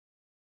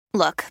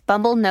Look,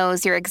 Bumble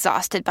knows you're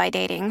exhausted by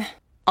dating.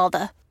 All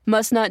the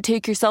must not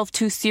take yourself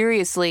too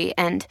seriously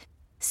and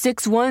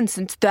 6'1"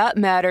 since that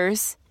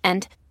matters.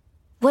 And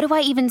what do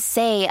I even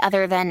say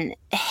other than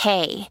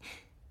hey?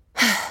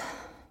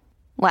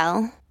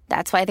 Well,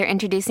 that's why they're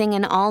introducing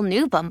an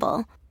all-new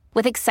Bumble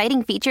with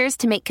exciting features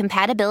to make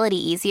compatibility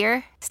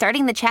easier,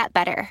 starting the chat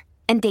better,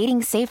 and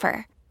dating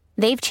safer.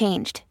 They've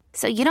changed,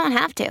 so you don't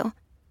have to.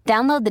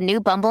 Download the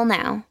new Bumble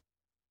now.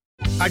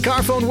 At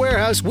Carphone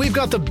Warehouse, we've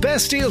got the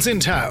best deals in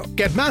town.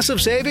 Get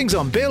massive savings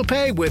on bill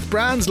pay with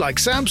brands like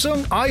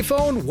Samsung,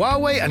 iPhone,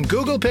 Huawei and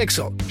Google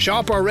Pixel.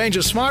 Shop our range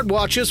of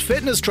smartwatches,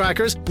 fitness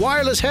trackers,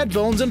 wireless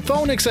headphones and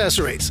phone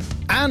accessories.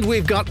 And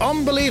we've got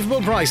unbelievable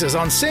prices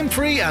on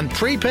SIM-free and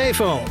prepay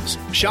phones.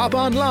 Shop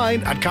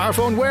online at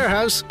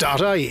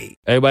carphonewarehouse.ie.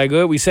 Everybody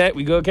good? We set?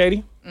 We good,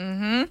 Katie?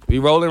 Mm-hmm. We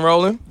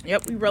rolling?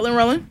 Yep, we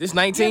rolling. This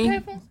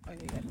 19?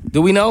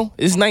 Do we know?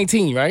 It's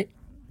 19, right?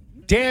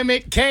 Damn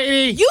it,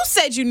 Katie. You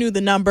said you knew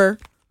the number.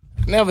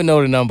 Never know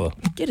the number.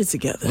 Get it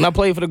together. When I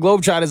played for the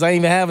Globetrotters, I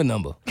didn't even have a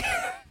number.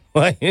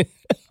 Why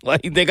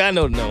you think I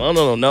know the number? I don't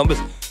know no numbers.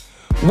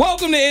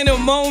 Welcome to In a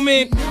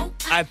Moment.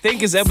 I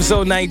think it's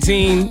episode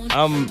 19.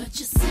 I'm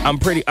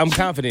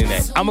confident in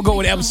that. I'm gonna go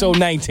with episode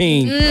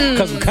 19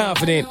 because I'm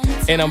confident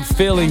and I'm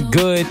feeling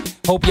good.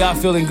 Hope y'all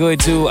feeling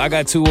good too. I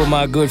got two of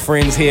my good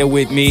friends here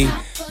with me.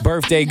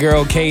 Birthday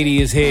girl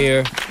Katie is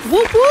here.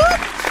 Whoop whoop.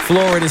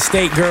 Florida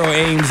State girl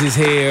Ames is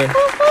here.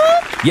 Whoop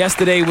whoop.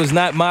 Yesterday was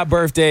not my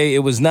birthday. It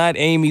was not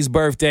Amy's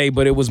birthday,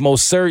 but it was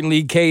most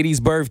certainly Katie's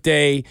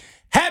birthday.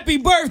 Happy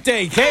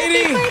birthday,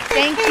 Katie!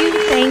 Thank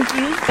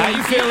you. How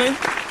you feeling?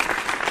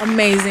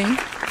 Amazing.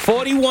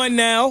 41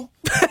 now.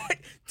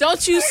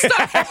 Don't you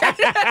start.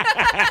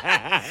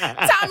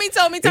 Tommy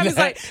told me. Tommy's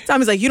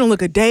like, you don't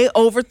look a day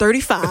over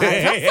 35. I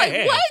was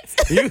like,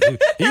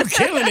 what? You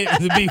killing it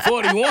to be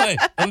 41.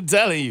 I'm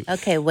telling you.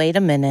 Okay, wait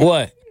a minute.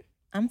 What?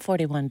 I'm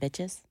 41,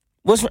 bitches.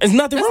 There's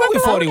nothing wrong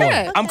with 41.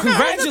 Okay. I'm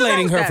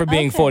congratulating her for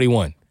being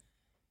 41.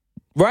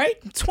 Right?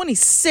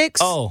 26.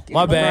 Oh,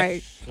 my bad.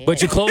 Right.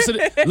 But you're closer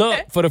to,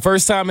 look, for the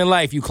first time in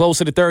life, you're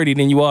closer to 30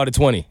 than you are to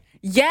 20.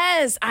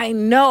 Yes, I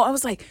know. I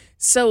was like,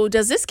 so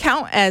does this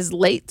count as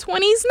late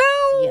 20s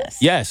now?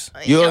 Yes.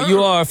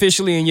 You are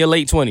officially in your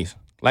late 20s.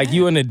 Like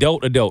you an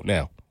adult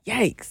now.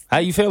 Yikes. How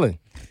you feeling?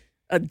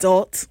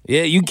 Adult.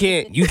 Yeah, you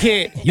can't get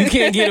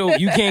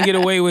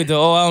away with the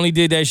I only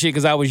did that shit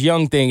because I was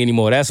young thing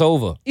anymore. That's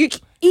over.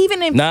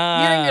 Even if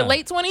you're in your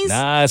late 20s?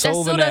 Nah, it's that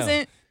over still now.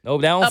 Doesn't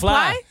nope, that don't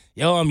apply? fly.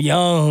 Yo, I'm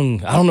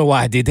young. I don't know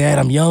why I did that.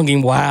 I'm young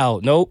and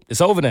wild. Nope,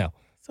 it's over now.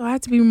 So I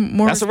have to be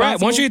more That's all right.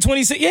 Once you're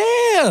 26,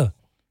 yeah.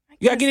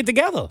 You got to get it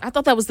together. I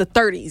thought that was the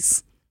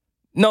 30s.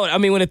 No, I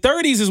mean, when the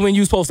 30s is when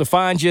you're supposed to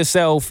find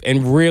yourself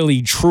and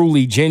really,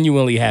 truly,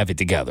 genuinely have it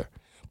together.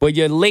 But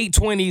your late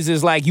 20s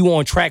is like you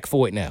on track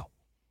for it now.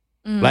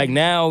 Like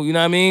now, you know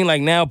what I mean?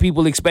 Like now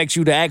people expect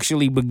you to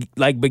actually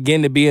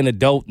begin to be an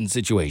adult in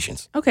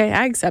situations. Okay,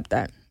 I accept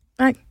that.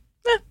 I'll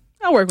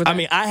work with that. I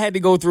mean, I had to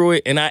go through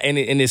it and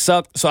it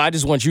sucked. So I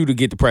just want you to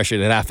get the pressure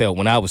that I felt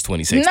when I was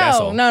 26. That's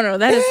all. No.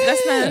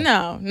 That's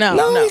not. No.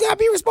 You gotta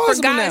be responsible.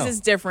 For guys, now. it's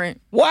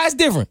different. Why it's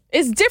different?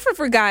 It's different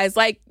for guys.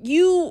 Like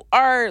you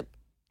are,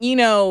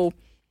 I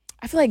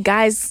feel like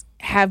guys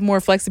have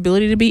more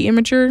flexibility to be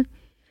immature,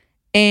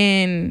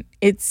 and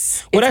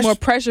it's more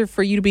pressure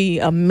for you to be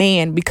a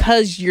man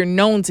because you're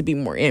known to be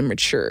more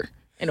immature.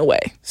 In a way.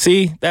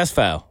 See, that's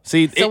foul.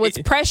 See, so it's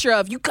pressure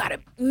of you gotta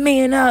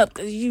man up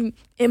because you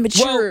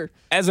immature. Well,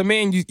 as a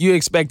man, you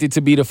expected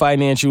to be the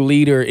financial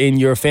leader in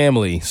your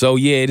family. So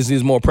yeah, this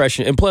is more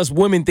pressure. And plus,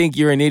 women think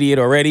you're an idiot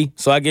already.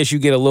 So I guess you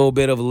get a little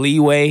bit of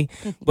leeway.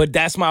 But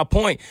that's my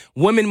point.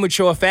 Women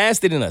mature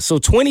faster than us. So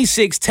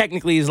 26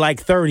 technically is like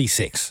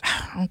 36.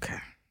 Okay.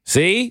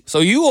 See? So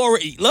you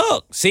already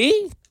look.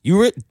 See?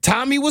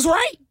 Tommy was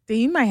right.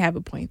 You might have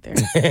a point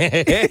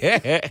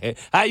there.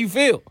 How you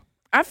feel?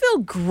 I feel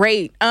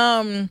great.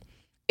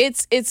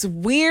 It's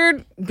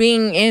weird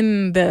being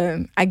in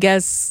the, I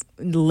guess,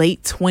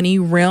 late 20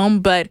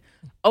 realm, but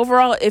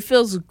overall it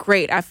feels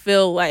great. I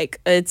feel like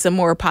it's a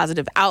more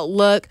positive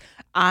outlook.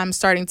 I'm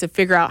starting to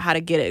figure out how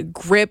to get a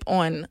grip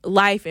on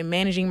life and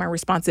managing my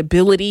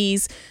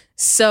responsibilities.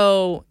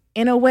 So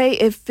in a way,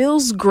 it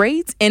feels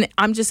great, and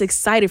I'm just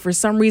excited for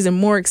some reason,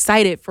 more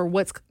excited for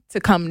what's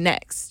to come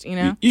next.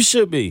 You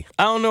should be.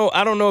 I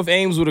don't know if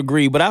Ames would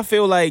agree, but I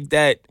feel like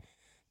that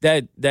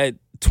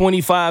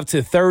 25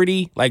 to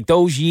 30, like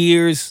those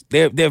years,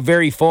 they're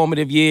very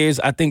formative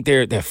years. I think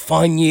they're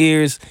fun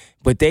years,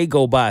 but they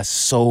go by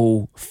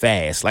so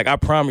fast. Like I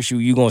promise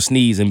you're going to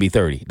sneeze and be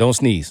 30. Don't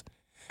sneeze.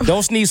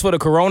 Don't sneeze for the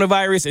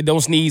coronavirus, and don't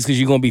sneeze because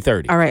you're going to be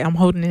 30. All right, I'm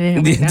holding it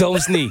in. Right Don't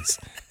sneeze.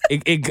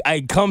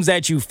 It comes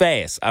at you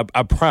fast.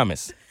 I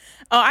promise.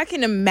 Oh, I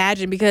can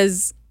imagine,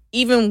 because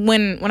even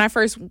when I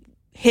first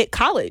hit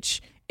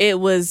college, it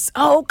was,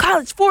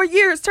 college, 4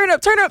 years, turn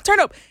up.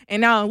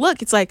 And now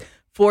look, it's like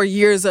 4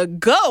 years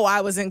ago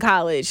I was in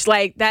college.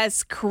 Like,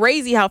 that's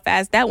crazy how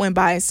fast that went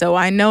by. So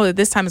I know that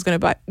this time is going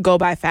to go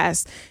by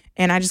fast.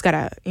 And I just got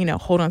to,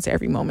 hold on to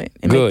every moment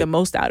and Good. make the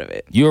most out of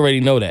it. You already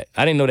know that.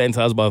 I didn't know that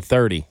until I was about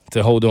 30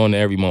 to hold on to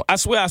every moment. I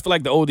swear I feel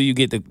like the older you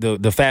get,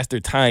 the faster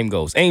time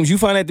goes. Ames, you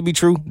find that to be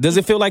true? Does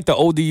it feel like the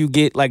older you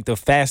get, like the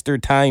faster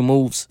time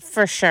moves?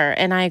 For sure.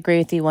 And I agree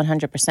with you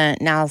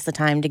 100%. Now's the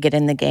time to get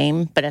in the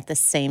game. But at the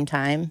same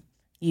time,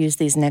 use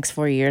these next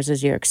 4 years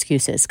as your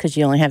excuses because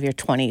you only have your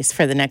 20s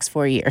for the next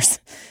 4 years.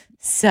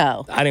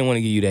 So I didn't want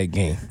to give you that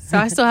game. So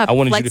I still have I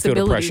wanted you to feel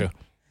the flexibility pressure.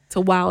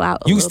 to wow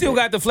out. You still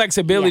got the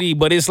flexibility,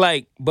 but it's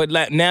like,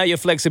 now your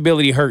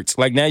flexibility hurts.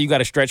 Like now you got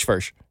to stretch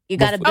first. you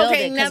got to build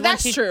Okay, it. 'cause now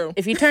once that's true.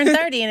 If you turn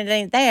 30 and it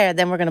ain't there,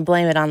 then we're going to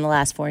blame it on the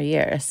last 4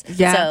 years.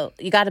 Yeah. So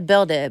you got to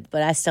build it,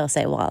 but I still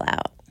say wall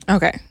out.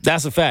 Okay.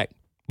 That's a fact.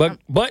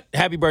 But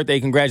happy birthday,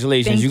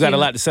 congratulations. Thank you got a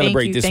lot to Thank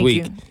celebrate you, this thank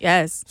week. you.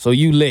 Yes. So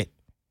you lit.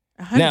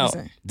 100%. Now,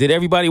 did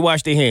everybody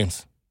wash their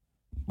hands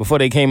before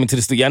they came into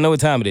the studio? I know what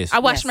time it is. I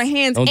washed Yes. my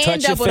hands Don't and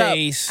touch your doubled up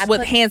face.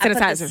 with hand I put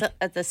sanitizer.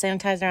 the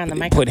sanitizer on the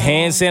microphone. Put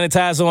hand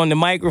sanitizer on the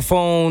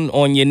microphone,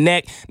 on your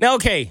neck. Now,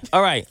 okay,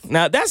 all right.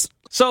 Now,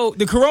 so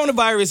the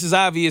coronavirus is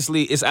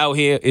obviously, it's out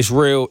here. It's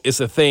real. It's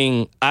a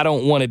thing. I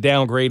don't want to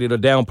downgrade it or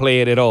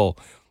downplay it at all.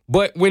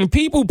 But when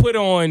people put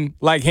on,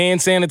 like, hand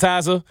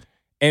sanitizer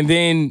and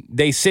then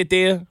they sit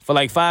there for,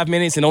 like, 5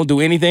 minutes and don't do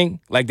anything,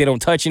 like they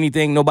don't touch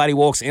anything, nobody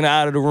walks in or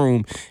out of the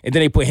room, and then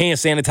they put hand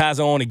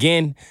sanitizer on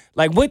again,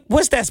 like,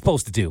 what's that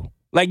supposed to do?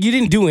 Like, you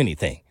didn't do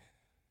anything.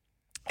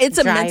 It's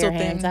a Dry mental your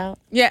thing. hands out.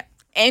 Yeah.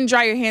 And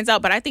dry your hands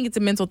out. But I think it's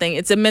a mental thing.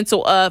 It's a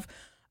mental of,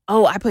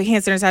 oh, I put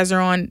hand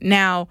sanitizer on.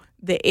 Now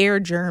the air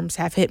germs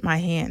have hit my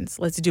hands.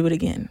 Let's do it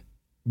again.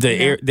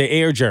 The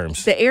air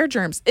germs. The air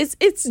germs. It's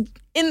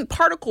in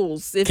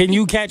particles. Can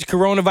you catch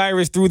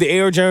coronavirus through the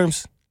air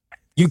germs?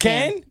 You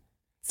can?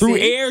 Through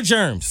See? air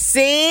germs.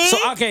 See? So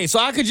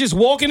I could just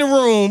walk in the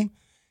room,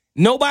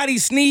 nobody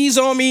sneeze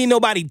on me,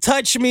 nobody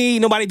touch me,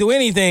 nobody do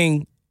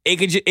anything.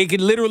 It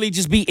could literally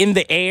just be in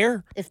the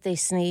air. If they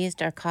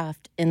sneezed or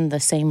coughed in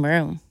the same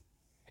room.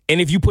 And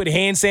if you put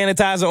hand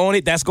sanitizer on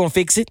it, that's going to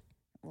fix it?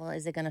 Well,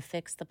 is it going to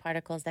fix the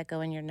particles that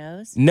go in your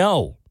nose?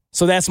 No.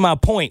 So that's my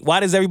point.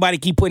 Why does everybody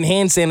keep putting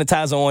hand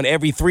sanitizer on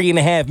every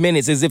 3.5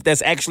 minutes as if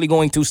that's actually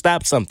going to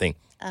stop something?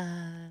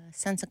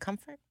 Sense of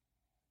comfort?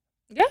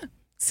 Yeah.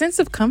 Sense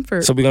of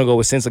comfort. So we're going to go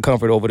with sense of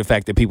comfort over the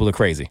fact that people are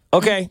crazy.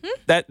 Okay,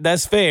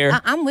 that's fair.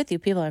 I'm with you.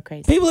 People are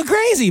crazy. People are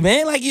crazy,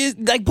 man. Like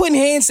putting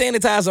hand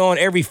sanitizer on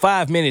every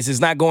 5 minutes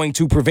is not going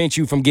to prevent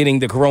you from getting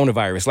the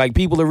coronavirus. Like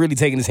people are really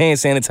taking this hand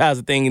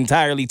sanitizer thing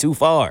entirely too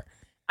far.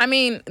 I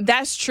mean,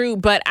 that's true,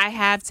 but I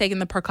have taken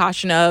the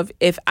precaution of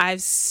if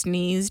I've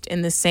sneezed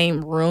in the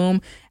same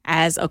room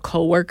as a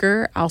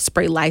coworker, I'll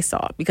spray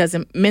Lysol because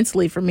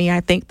mentally for me, I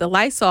think the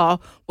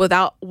Lysol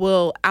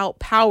will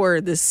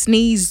outpower the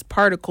sneeze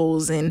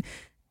particles and,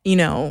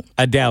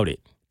 I doubt it.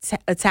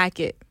 Attack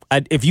it.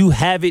 If you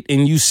have it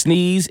and you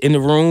sneeze in the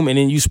room and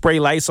then you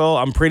spray Lysol,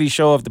 I'm pretty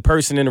sure if the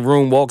person in the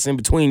room walks in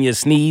between your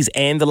sneeze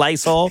and the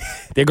Lysol,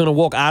 they're going to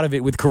walk out of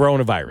it with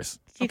coronavirus.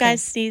 Did you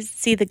guys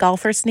see the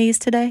golfer sneeze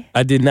today?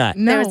 I did not.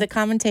 No. There was a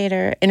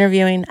commentator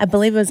interviewing, I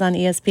believe it was on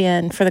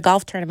ESPN, for the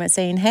golf tournament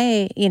saying,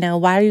 hey,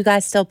 why are you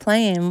guys still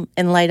playing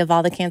in light of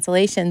all the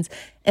cancellations?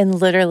 And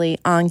literally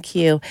on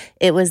cue,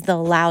 it was the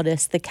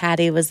loudest. The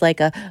caddy was like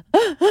a,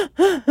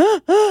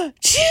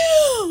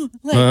 chew,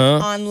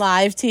 on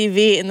live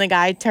TV. And the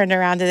guy turned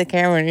around to the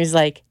camera and he's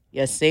like,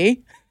 you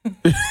see?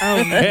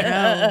 Oh,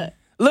 no.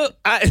 Look,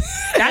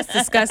 That's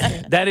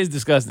disgusting. that is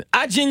disgusting.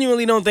 I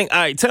genuinely don't think. All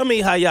right, tell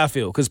me how y'all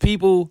feel, because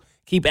people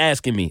keep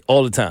asking me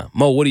all the time,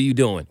 Mo, what are you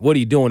doing? What are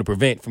you doing to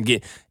prevent from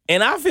getting?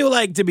 And I feel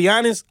like, to be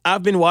honest,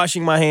 I've been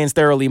washing my hands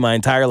thoroughly my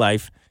entire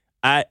life.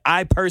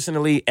 I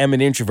personally am an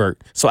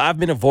introvert, so I've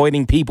been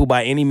avoiding people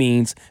by any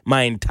means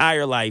my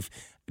entire life.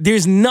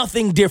 There's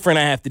nothing different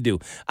I have to do.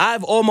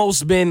 I've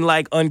almost been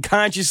like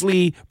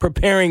unconsciously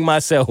preparing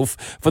myself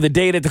for the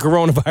day that the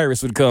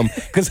coronavirus would come,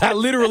 because I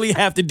literally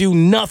have to do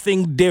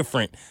nothing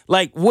different.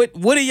 Like,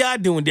 what are y'all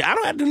doing? I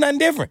don't have to do nothing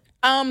different.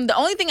 The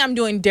only thing I'm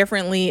doing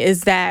differently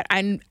is that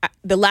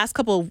the last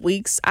couple of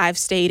weeks I've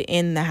stayed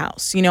in the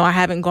house. I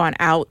haven't gone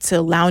out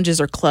to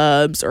lounges or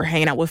clubs or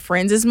hanging out with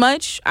friends as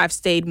much. I've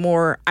stayed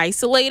more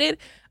isolated.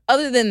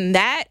 Other than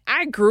that,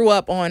 I grew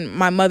up on,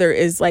 my mother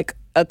is like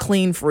a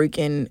clean freak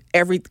and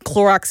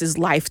Clorox is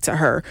life to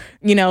her,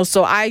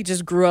 so I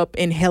just grew up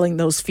inhaling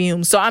those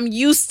fumes. So I'm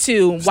used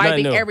to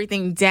wiping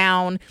everything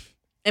down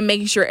and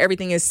making sure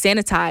everything is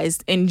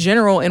sanitized in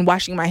general and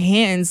washing my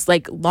hands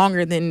like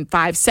longer than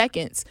 5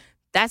 seconds.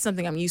 That's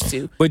something I'm used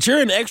to. But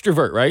you're an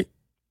extrovert, right?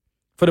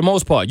 For the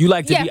most part. You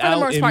like to Yeah, be for the out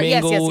most and part.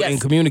 Yes, mingle yes, yes.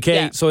 and communicate.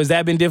 Yeah. So has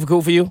that been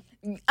difficult for you?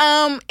 In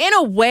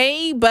a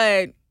way,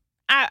 but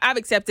I've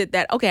accepted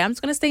that, okay, I'm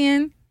just going to stay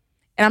in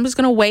and I'm just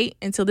going to wait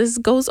until this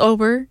goes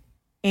over.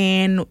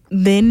 And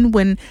then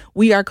when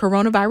we are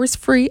coronavirus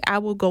free, I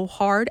will go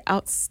hard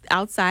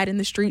outside in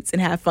the streets and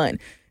have fun.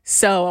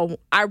 So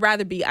I'd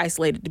rather be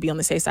isolated to be on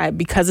the safe side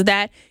because of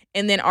that.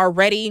 And then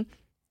already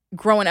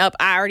growing up,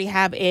 I already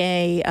have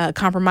a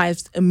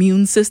compromised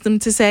immune system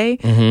to say.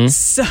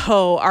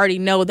 So I already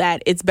know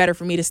that it's better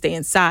for me to stay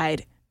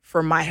inside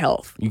for my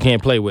health. You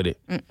can't play with it.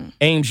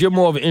 Ames, you're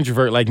more of an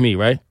introvert like me,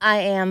 right? I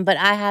am, but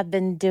I have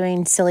been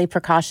doing silly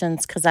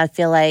precautions because I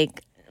feel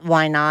like,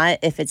 why not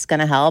if it's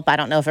going to help? I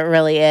don't know if it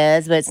really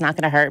is, but it's not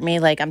going to hurt me.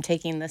 Like, I'm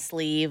taking the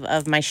sleeve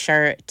of my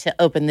shirt to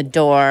open the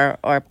door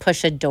or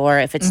push a door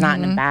if it's not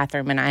in a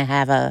bathroom and I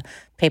have a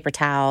paper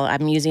towel.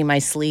 I'm using my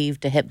sleeve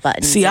to hit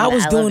buttons. See, I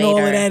was doing all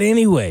of that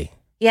anyway.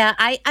 Yeah,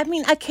 I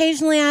mean,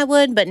 occasionally I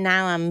would, but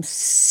now I'm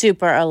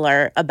super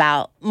alert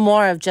about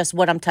more of just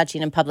what I'm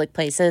touching in public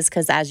places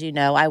because, as you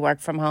know, I work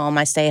from home.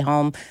 I stay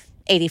home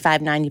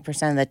 85,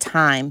 90% of the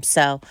time.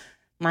 So,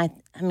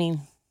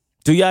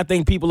 do y'all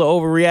think people are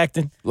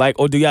overreacting?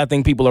 Or do y'all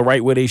think people are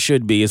right where they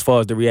should be as far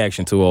as the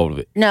reaction to all of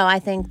it? No, I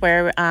think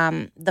where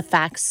the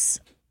facts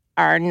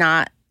are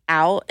not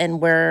out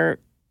and we're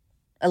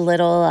a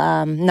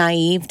little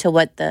naive to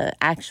what the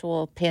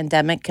actual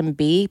pandemic can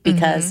be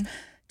because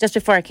just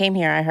before I came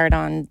here, I heard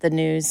on the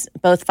news,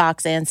 both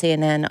Fox and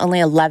CNN, only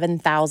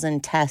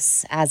 11,000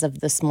 tests as of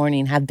this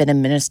morning have been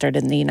administered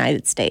in the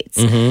United States.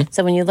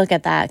 So when you look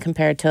at that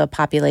compared to a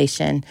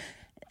population,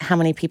 how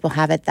many people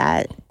have it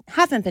that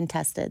haven't been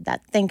tested,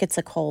 that think it's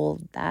a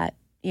cold, that,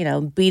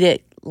 beat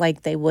it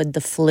like they would the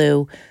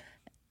flu?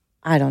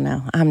 I don't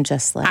know. I'm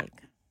just like...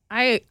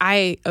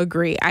 I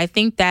agree. I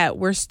think that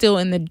we're still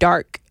in the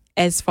dark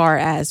as far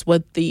as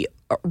what the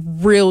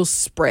real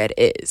spread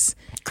is.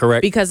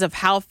 Correct. Because of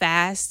how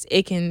fast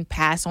it can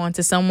pass on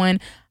to someone,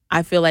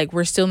 I feel like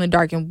we're still in the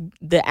dark, and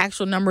the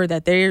actual number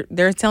that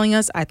they're telling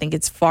us, I think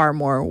it's far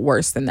more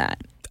worse than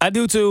that. I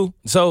do too.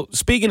 So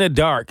speaking of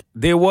dark,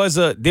 there was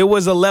a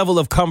level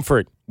of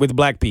comfort with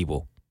black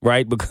people,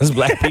 right? Because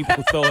black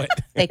people thought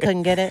they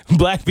couldn't get it.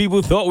 Black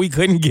people thought we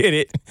couldn't get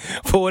it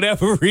for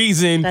whatever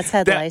reason. That's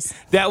head lice.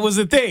 That was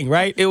the thing,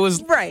 right? It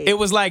was right. It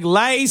was like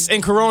lice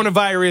and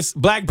coronavirus.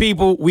 Black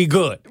people, we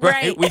good,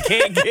 right? We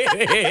can't get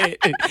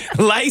it.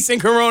 Lice and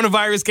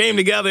coronavirus came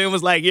together and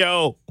was like,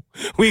 yo,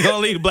 we gonna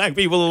leave black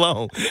people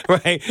alone,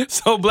 right?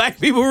 So black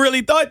people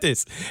really thought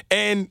this,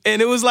 and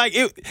it was like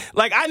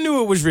I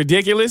knew it was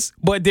ridiculous,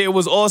 but there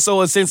was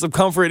also a sense of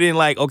comfort in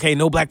like, okay,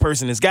 no black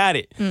person has got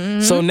it.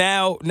 So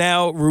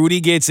now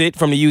Rudy gets it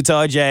from the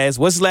Utah Jazz.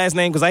 What's his last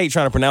name? Because I hate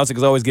trying to pronounce it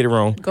because I always get it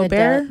wrong.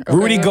 Gobert.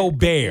 Rudy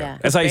Gobert. Yeah.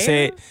 That's how you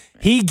say it.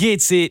 He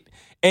gets it.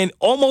 And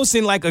almost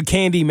in like a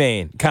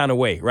Candyman kind of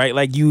way, right?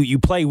 Like you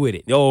play with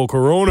it. Oh,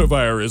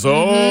 coronavirus.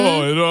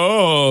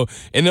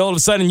 And all of a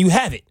sudden you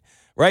have it.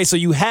 Right, so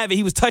you have it.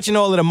 He was touching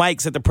all of the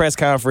mics at the press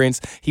conference.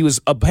 He was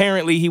in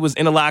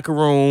the locker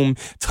room,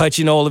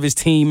 touching all of his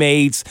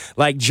teammates,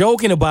 like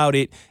joking about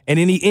it. And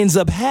then he ends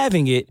up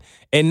having it.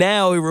 And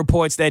now it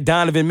reports that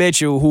Donovan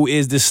Mitchell, who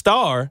is the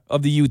star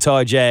of the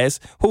Utah Jazz,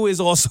 who is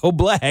also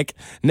black,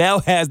 now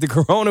has the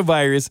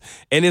coronavirus.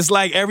 And it's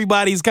like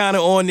everybody's kind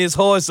of on this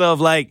horse of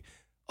like,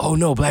 oh,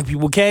 no, black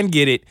people can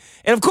get it.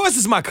 And, of course,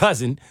 it's my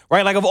cousin,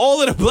 right? Like, of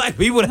all of the black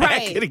people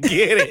that could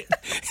get it,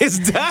 it's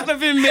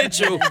Donovan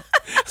Mitchell.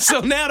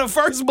 So now the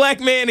first black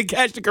man to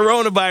catch the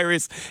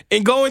coronavirus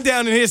and going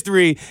down in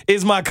history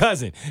is my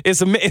cousin.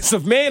 It's a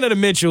man of the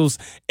Mitchells,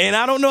 and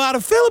I don't know how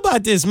to feel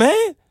about this,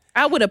 man.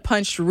 I would have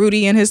punched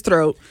Rudy in his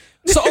throat.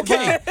 So,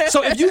 okay,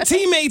 so if you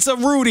teammates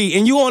of Rudy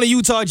and you on the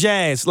Utah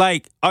Jazz,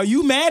 like, are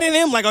you mad at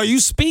him? Like, are you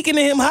speaking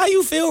to him? How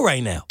you feel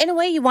right now? In a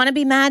way, you want to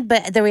be mad,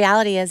 but the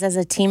reality is, as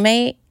a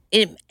teammate,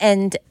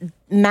 and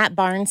Matt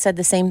Barnes said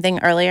the same thing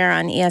earlier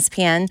on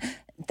ESPN,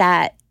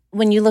 that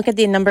when you look at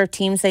the number of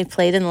teams they've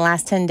played in the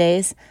last 10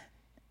 days,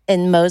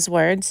 in Mo's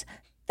words,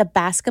 the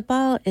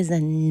basketball is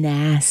a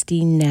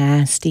nasty,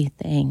 nasty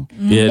thing.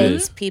 Yeah, it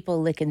it's is. People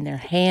licking their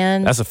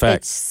hands. That's a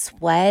fact. It's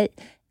sweat.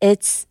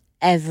 It's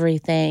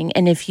everything.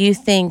 And if you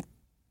think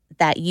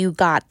that you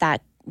got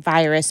that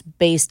virus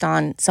based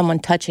on someone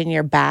touching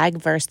your bag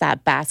versus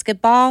that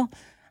basketball,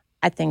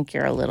 I think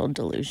you're a little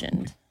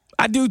delusioned.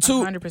 I do,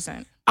 too.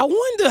 100%. I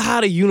wonder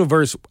how the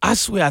universe, I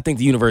swear I think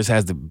the universe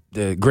has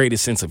the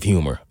greatest sense of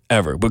humor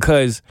ever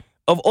because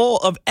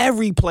of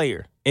every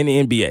player in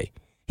the NBA,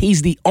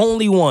 he's the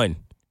only one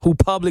who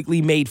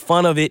publicly made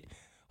fun of it,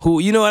 who,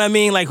 you know what I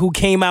mean? Like, who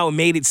came out and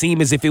made it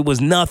seem as if it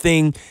was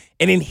nothing,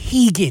 and then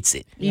he gets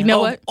it. You know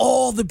what?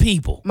 All the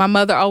people. My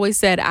mother always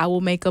said, I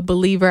will make a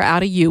believer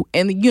out of you.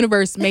 And the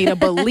universe made a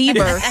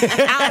believer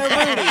out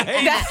of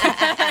Rudy.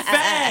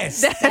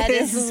 Fast. That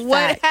is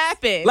what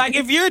happened. Like,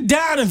 if you're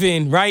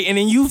Donovan, right, and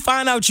then you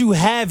find out you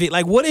have it,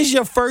 like, what is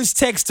your first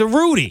text to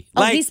Rudy?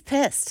 Oh, Like, he's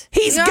pissed.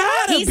 he's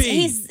gotta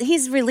be.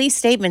 He's released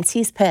statements.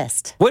 He's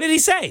pissed. What did he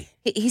say?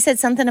 He said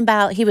something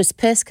about he was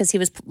pissed because he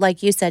was,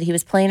 like you said, he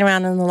was playing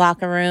around in the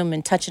locker room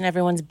and touching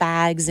everyone's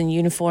bags and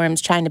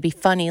uniforms, trying to be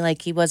funny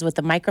like he was with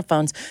the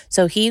microphones.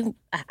 So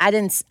I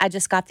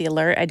just got the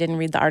alert. I didn't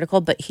read the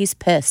article, but he's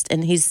pissed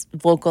and he's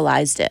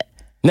vocalized it.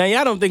 Now,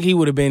 y'all don't think he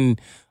would have been,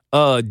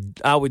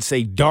 I would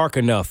say, dark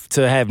enough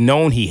to have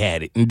known he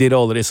had it and did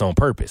all of this on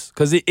purpose?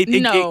 Because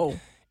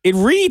it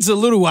reads a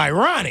little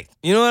ironic.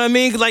 You know what I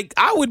mean? Like,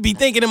 I would be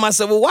thinking to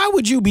myself, well, why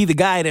would you be the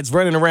guy that's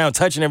running around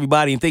touching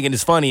everybody and thinking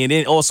it's funny and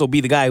then also be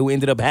the guy who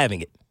ended up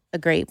having it?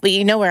 Agree. But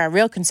you know where our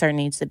real concern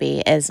needs to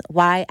be is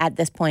why at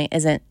this point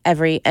isn't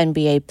every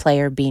NBA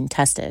player being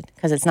tested?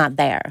 Because it's not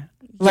there.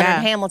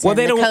 Leonard Hamilton, Well,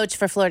 the coach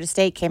for Florida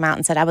State, came out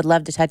and said, I would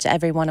love to touch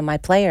every one of my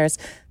players,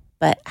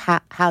 but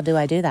how do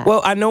I do that?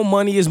 Well, I know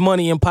money is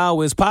money and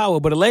power is power,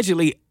 but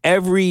allegedly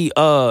every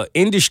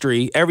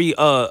industry, every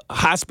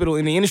hospital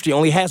in the industry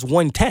only has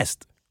one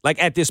test,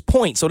 like at this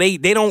point. So they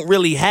don't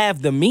really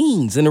have the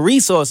means and the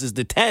resources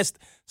to test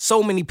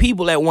so many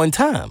people at one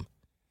time.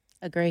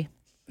 Agree.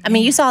 I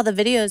mean, you saw the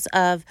videos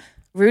of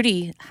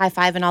Rudy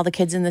high-fiving all the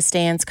kids in the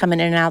stands coming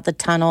in and out the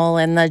tunnel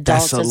and the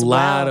adults That's as a well.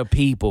 lot of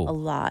people. A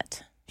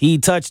lot. He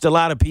touched a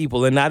lot of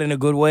people and not in a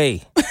good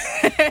way.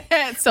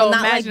 So not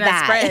imagine like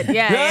that that. spread.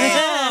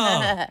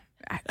 Yeah.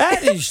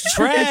 That is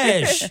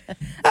trash.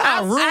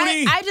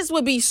 Rudy. I just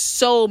would be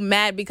so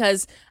mad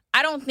because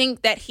I don't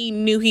think that he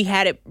knew he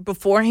had it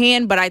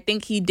beforehand, but I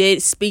think he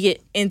did speak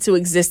it into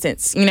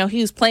existence. You know,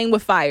 he was playing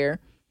with fire.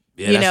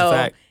 Yeah, that's a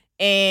fact.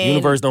 And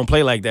Universe don't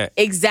play like that.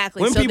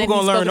 Exactly. When So people then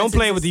gonna he learn, spoke don't into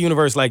play with the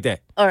universe like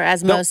that. Or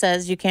as Mo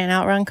says, you can't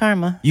outrun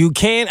karma. You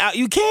can't.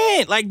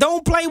 Like,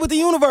 don't play with the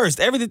universe.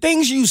 The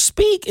things you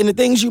speak and the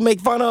things you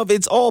make fun of,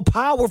 it's all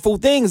powerful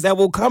things that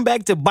will come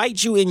back to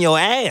bite you in your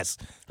ass.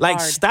 Like,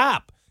 Hard.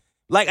 stop.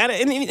 Like,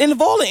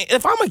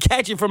 if I'm gonna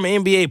catch it from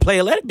an NBA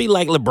player, let it be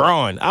like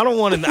LeBron. I don't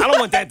want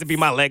that to be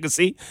my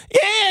legacy.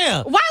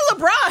 Yeah, Why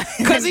LeBron?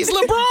 because he's They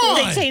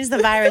LeBron. changed the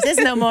virus.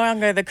 It's no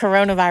longer the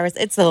coronavirus.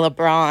 It's the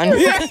LeBron.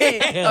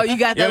 Yeah. Oh, you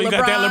got that You LeBron?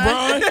 got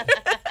that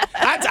LeBron?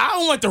 I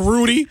don't want the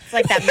Rudy. It's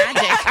like that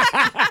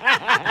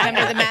magic.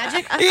 Remember the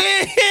magic?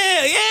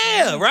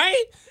 Yeah,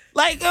 right?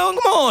 Like, oh,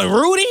 come on,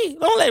 Rudy.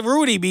 Don't let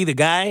Rudy be the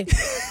guy.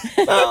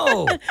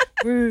 No.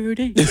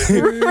 Rudy.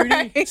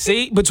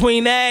 See,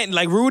 between that,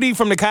 like Rudy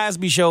from the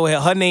Cosby Show,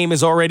 her name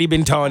has already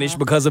been tarnished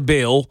because of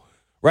Bill,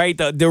 right?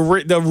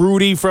 The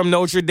Rudy from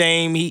Notre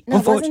Dame. No,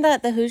 wasn't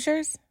that the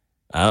Hoosiers?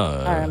 Or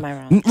am I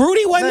wrong?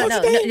 Rudy wasn't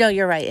Notre Dame? No,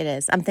 you're right. It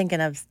is. I'm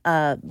thinking of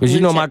Because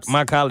you know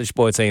my college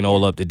sports ain't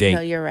all up to date.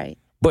 No, you're right.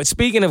 But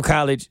speaking of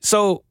college,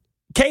 so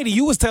Katie,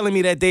 you was telling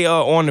me that they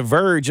are on the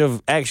verge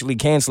of actually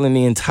canceling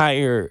the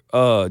entire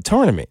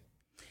tournament.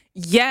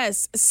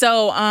 Yes.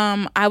 So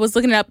I was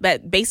looking up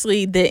that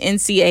basically the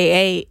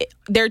NCAA,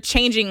 they're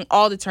changing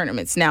all the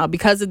tournaments now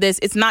because of this.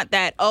 It's not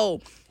that,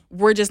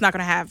 we're just not going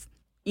to have,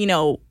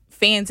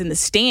 fans in the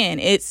stand.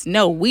 It's,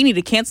 no, we need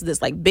to cancel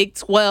this. Like Big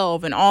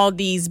 12 and all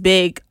these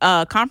big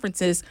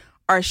conferences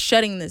are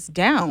shutting this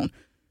down.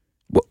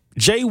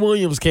 Jay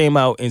Williams came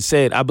out and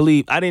said, I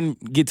believe, I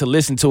didn't get to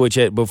listen to it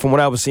yet, but from what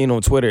I was seeing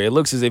on Twitter, it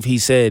looks as if he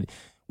said,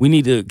 we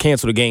need to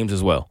cancel the games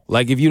as well.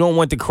 Like, if you don't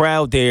want the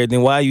crowd there,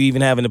 then why are you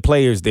even having the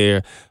players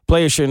there?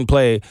 Players shouldn't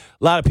play. A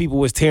lot of people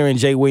was tearing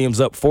Jay Williams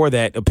up for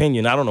that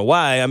opinion. I don't know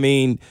why. I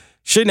mean,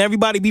 shouldn't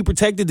everybody be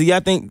protected? Do y'all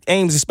think,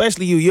 Ames,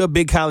 especially you're a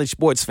big college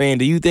sports fan,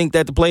 do you think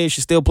that the players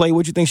should still play?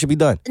 What do you think should be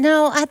done?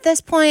 No, at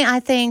this point, I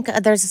think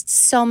there's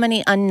so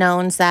many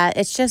unknowns that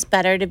it's just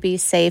better to be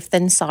safe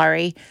than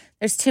sorry.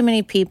 There's too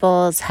many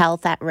people's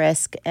health at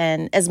risk.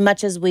 And as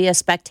much as we as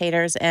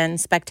spectators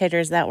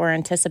that were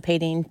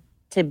anticipating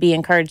to be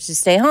encouraged to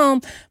stay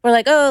home, we're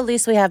like, at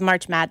least we have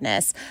March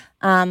Madness.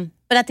 But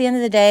at the end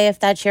of the day, if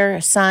that's your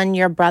son,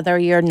 your brother,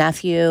 your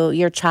nephew,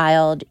 your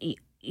child,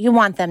 you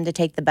want them to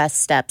take the best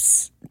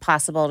steps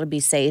possible to be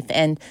safe.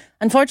 And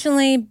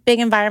unfortunately, big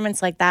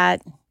environments like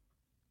that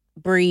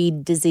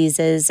breed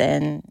diseases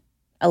and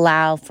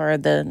allow for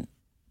the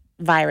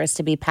virus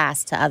to be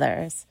passed to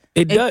others.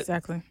 It does.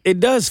 Exactly.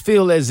 It does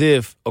feel as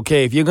if,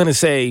 okay, if you're going to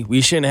say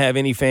we shouldn't have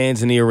any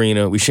fans in the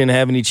arena, we shouldn't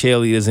have any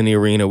cheerleaders in the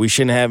arena, we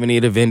shouldn't have any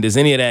of the vendors,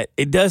 any of that,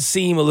 it does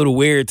seem a little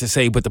weird to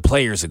say, but the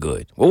players are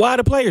good. Well, why are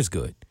the players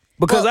good?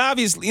 Because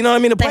obviously, you know what I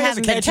mean, the they players are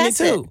haven't been catching it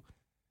tested. too.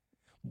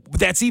 But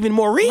that's even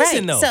more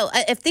reason, though. So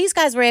if these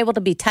guys were able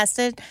to be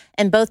tested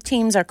and both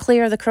teams are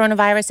clear of the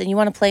coronavirus and you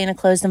want to play in a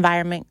closed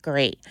environment,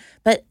 great.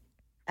 But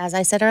as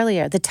I said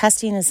earlier, the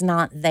testing is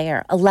not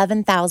there.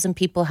 11,000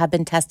 people have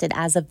been tested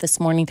as of this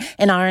morning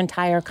in our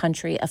entire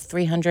country of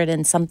 300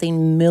 and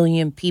something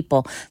million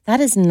people. That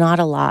is not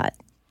a lot.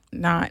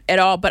 Not at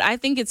all. But I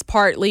think it's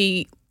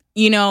partly,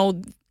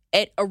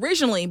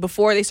 originally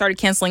before they started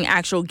canceling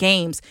actual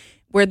games,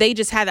 where they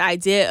just had the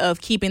idea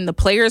of keeping the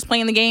players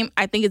playing the game.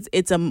 I think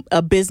it's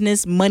a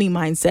business money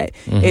mindset.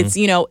 Mm-hmm. It's,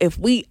 if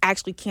we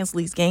actually cancel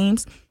these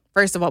games,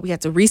 first of all, we have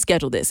to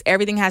reschedule this.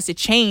 Everything has to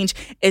change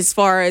as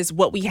far as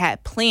what we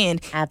had planned.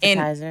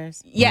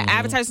 Advertisers. And,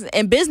 advertisers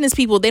and business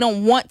people, they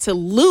don't want to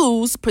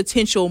lose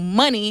potential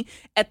money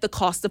at the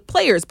cost of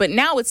players. But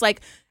now it's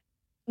like,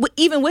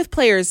 even with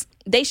players,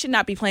 they should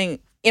not be playing.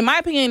 In my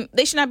opinion,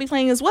 they should not be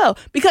playing as well.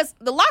 Because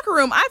the locker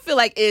room, I feel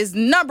like, is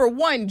number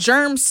one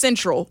germ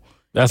central.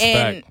 That's a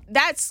and fact.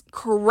 that's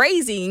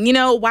crazy.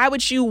 Why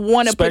would you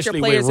want to put your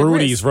Especially players when in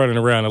Rudy's risk? running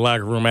around the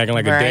locker room acting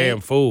like a Right. damn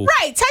fool.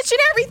 Right, touching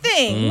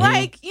everything.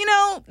 Like,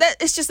 that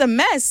it's just a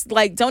mess.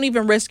 Like, don't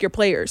even risk your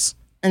players.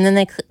 And then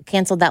they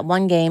canceled that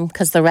one game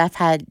because the ref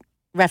had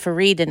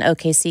refereed an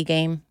OKC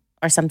game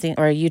or something,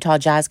 or a Utah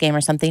Jazz game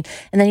or something.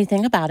 And then you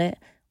think about it.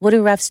 What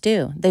do refs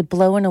do? They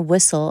blow in a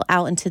whistle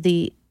out into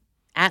the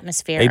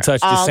atmosphere. They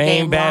touch the all same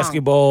game long.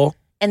 basketball.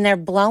 And they're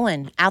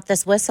blowing out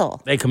this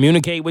whistle. They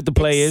communicate with the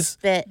players.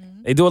 Spit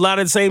They do a lot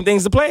of the same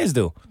things the players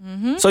do.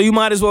 So you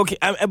might as well.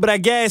 But I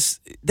guess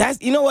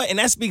that's, you know what? And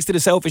that speaks to the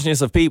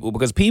selfishness of people,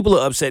 because people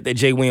are upset that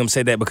Jay Williams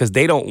said that because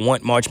they don't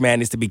want March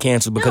Madness to be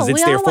canceled because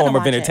it's their form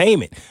of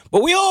entertainment.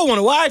 But we all want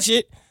to watch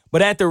it,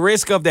 but at the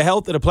risk of the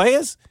health of the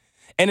players.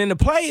 And then the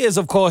players,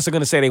 of course, are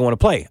going to say they want to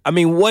play. I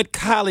mean, what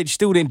college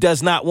student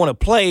does not want to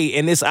play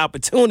in this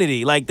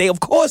opportunity? Like, of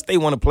course they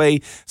want to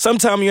play.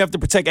 Sometimes you have to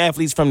protect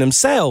athletes from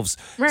themselves.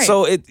 Right.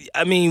 So,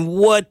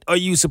 what are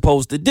you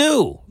supposed to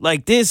do?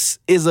 Like, this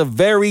is a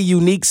very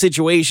unique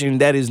situation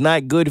that is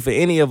not good for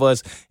any of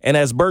us. And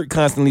as Bert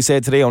constantly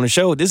said today on the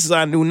show, this is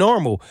our new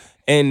normal.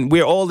 And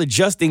we're all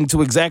adjusting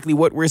to exactly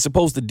what we're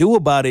supposed to do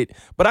about it.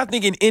 But I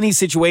think in any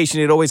situation,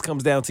 it always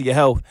comes down to your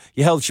health.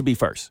 Your health should be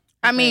first.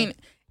 I mean,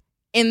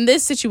 in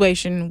this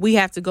situation, we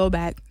have to go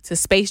back to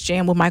Space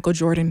Jam with Michael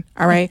Jordan,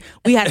 all right?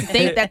 We have to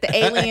think that the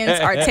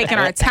aliens are taking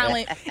our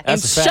talent and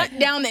shut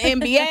down the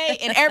NBA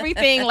and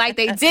everything like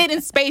they did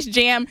in Space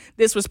Jam.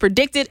 This was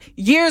predicted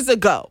years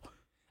ago.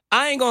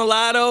 I ain't gonna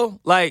lie, though.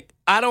 Like,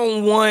 I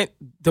don't want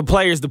the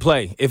players to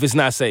play if it's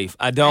not safe.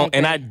 I don't.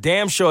 And I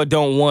damn sure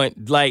don't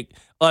want, like,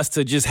 us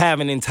to just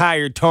have an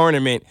entire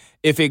tournament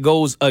if it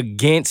goes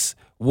against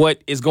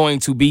what is going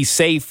to be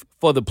safe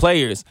for the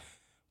players.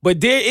 But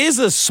there is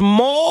a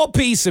small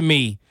piece of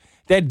me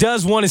that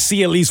does want to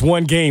see at least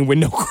one game with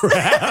no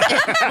crowd.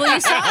 Well, you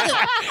saw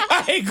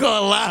I ain't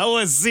gonna lie, I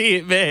want to see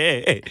it,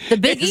 man. the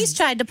Big East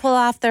tried to pull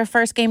off their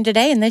first game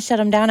today, and they shut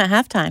them down at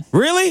halftime.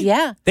 Really?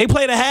 Yeah. They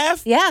played a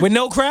half? Yeah. With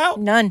no crowd?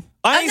 None.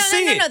 I ain't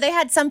see it. No. They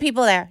had some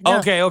people there. No.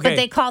 Okay. But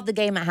they called the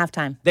game at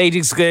halftime.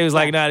 It was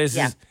like, nah, this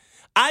Yeah. is...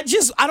 I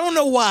don't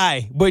know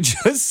why, but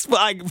just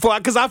like,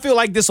 because I feel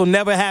like this will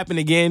never happen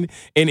again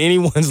in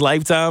anyone's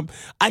lifetime.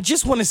 I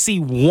just want to see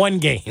one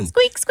game.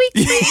 Squeak, squeak,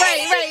 squeak.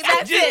 Right.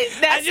 That's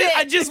it.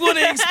 I just want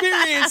to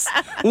experience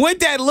what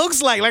that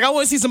looks like. Like, I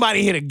want to see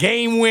somebody hit a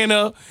game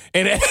winner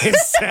and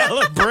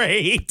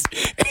celebrate.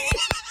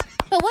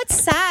 But what's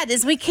sad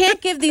is we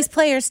can't give these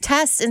players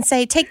tests and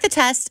say, take the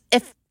test.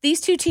 If these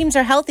two teams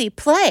are healthy,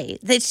 play.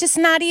 It's just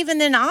not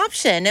even an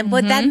option. And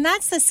but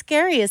that's the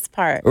scariest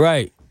part.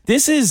 Right.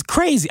 This is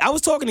crazy. I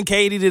was talking to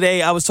Katie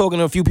today. I was talking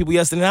to a few people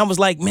yesterday, and I was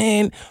like,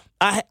 man,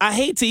 I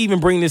hate to even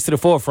bring this to the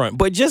forefront,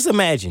 but just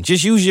imagine.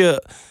 Just use your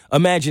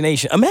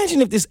imagination.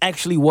 Imagine if this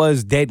actually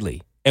was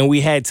deadly and we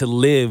had to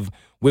live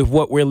with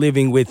what we're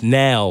living with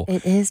now.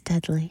 It is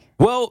deadly.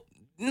 Well,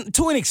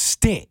 to an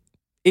extent.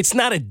 It's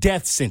not a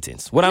death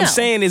sentence. What I'm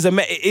saying is,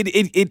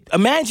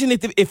 imagine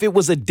if it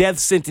was a death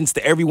sentence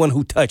to everyone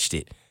who touched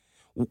it.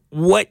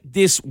 What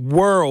this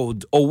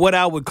world or what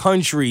our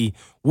country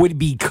would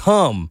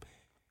become.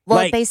 Well,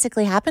 like, it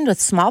basically happened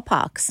with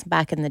smallpox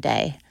back in the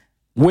day.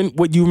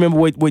 What you remember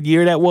what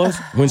year that was?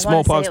 When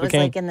smallpox it was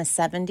became? like in the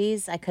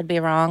 70s. I could be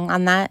wrong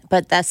on that.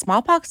 But the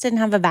smallpox didn't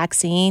have a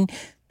vaccine,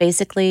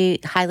 basically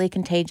highly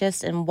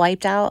contagious, and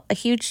wiped out a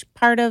huge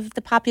part of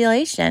the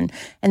population.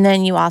 And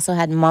then you also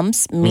had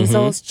mumps,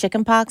 measles,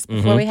 chickenpox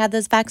before we had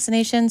those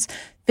vaccinations.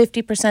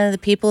 50% of the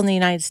people in the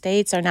United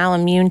States are now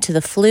immune to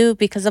the flu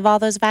because of all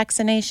those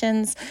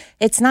vaccinations.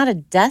 It's not a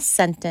death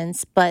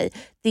sentence, but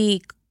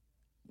the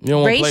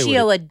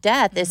ratio of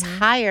death is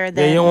higher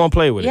than... Yeah, you don't want to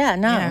play with it. Yeah,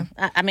 no.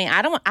 Yeah. I mean,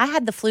 I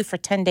had the flu for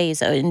 10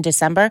 days in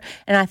December,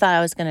 and I thought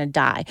I was going to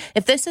die.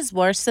 If this is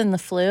worse than the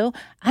flu,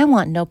 I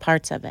want no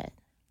parts of it.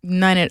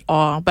 None at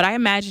all. But I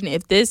imagine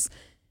if this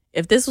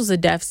was a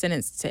death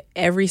sentence to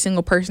every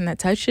single person that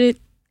touched it,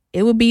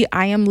 it would be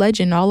I Am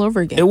Legend all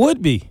over again. It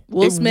would be.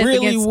 Will Smith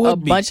against a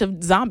bunch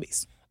of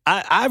zombies.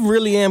 I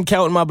really am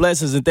counting my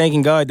blessings and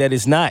thanking God that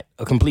it's not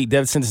a complete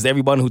death sentence to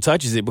everyone who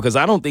touches it, because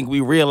I don't think we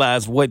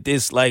realize what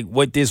this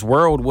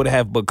world would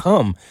have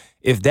become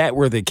if that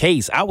were the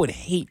case. I would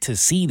hate to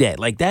see that.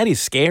 Like, that is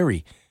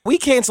scary. We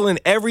canceling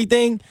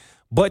everything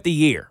but the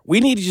year. We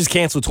need to just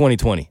cancel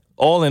 2020.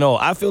 All in all,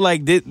 I feel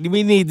like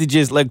we need to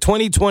just, like,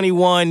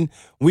 2021,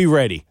 we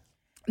ready.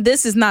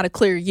 This is not a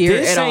clear year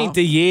this at all. This ain't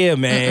the year,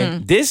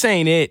 man. This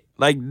ain't it.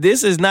 Like,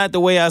 this is not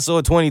the way I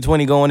saw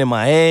 2020 going in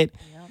my head.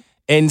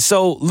 And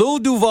so Lil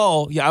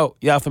Duval,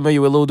 y'all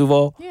familiar with Lil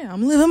Duval? Yeah,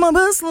 I'm living my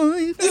best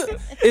life.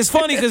 It's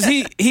funny because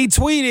he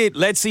tweeted,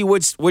 let's see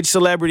which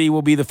celebrity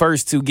will be the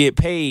first to get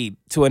paid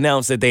to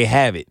announce that they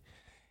have it.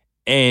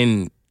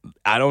 And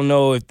I don't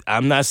know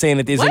I'm not saying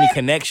that there's any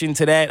connection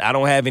to that. I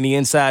don't have any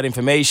inside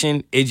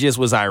information. It just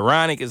was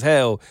ironic as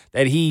hell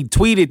that he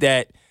tweeted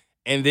that,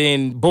 and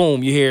then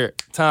boom, you hear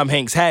Tom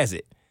Hanks has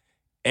it.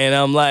 And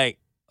I'm like,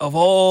 of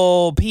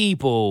all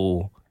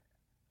people,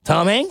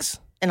 Tom Hanks?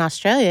 In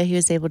Australia, he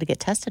was able to get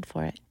tested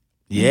for it.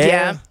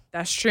 Yeah,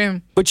 that's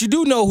true. But you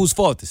do know whose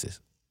fault this is.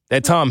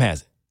 That Tom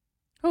has it.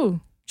 Who?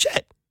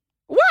 Chet.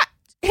 What?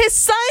 His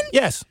son?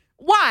 Yes.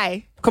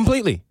 Why?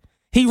 Completely.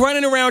 He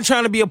running around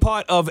trying to be a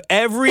part of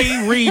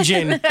every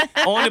region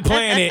on the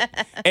planet,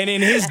 and then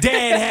his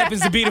dad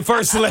happens to be the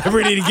first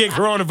celebrity to get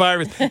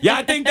coronavirus.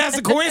 Y'all think that's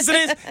a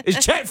coincidence?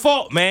 It's Chet's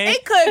fault, man.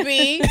 It could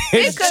be.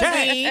 It's It could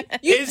Chet. be.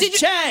 It's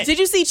Chet. Did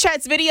you see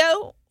Chet's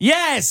video?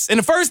 Yes, and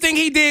the first thing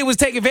he did was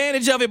take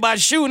advantage of it by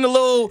shooting a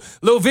little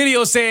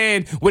video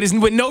saying with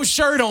no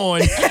shirt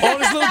on his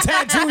little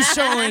tattoos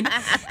showing,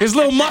 his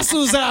little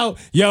muscles out.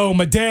 Yo,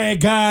 my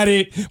dad got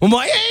it. I'm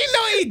like, ain't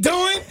no he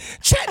doing.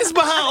 Chet is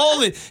behind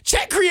all it.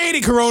 Chet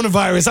created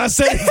coronavirus. I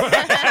said it.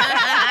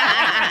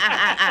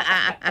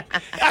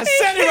 I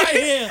said it right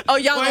here. Oh,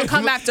 y'all gonna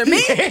come after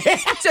me?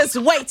 Just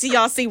wait till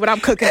y'all see what I'm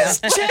cooking up.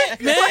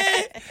 Chet,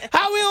 man.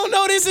 How we don't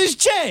know this is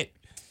Chet?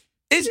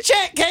 It's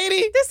Chet,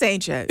 Katie. This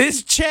ain't Chet.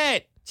 It's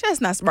Chet. Chet's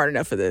not smart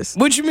enough for this.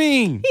 What you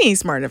mean? He ain't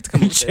smart enough to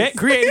come up with Chet this.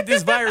 created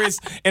this virus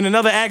in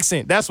another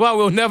accent. That's why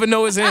we'll never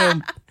know it's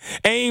him.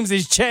 Ames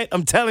is Chet.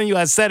 I'm telling you,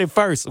 I said it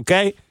first,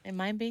 okay? It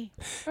might be.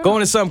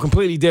 Going to something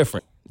completely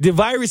different. The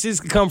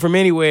viruses can come from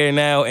anywhere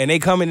now, and they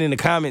coming in the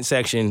comment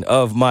section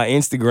of my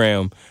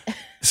Instagram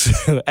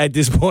at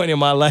this point in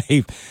my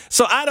life.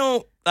 So I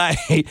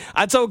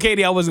told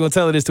Katie I wasn't gonna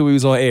tell her this till we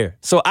was on air.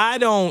 So I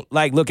don't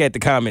look at the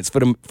comments for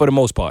the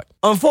most part.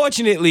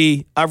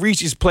 Unfortunately, I've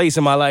reached this place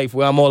in my life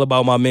where I'm all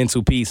about my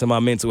mental peace and my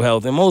mental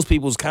health. And most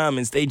people's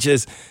comments,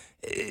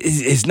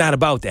 it's not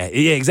about that.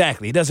 Yeah,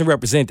 exactly. It doesn't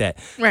represent that.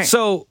 Right.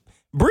 So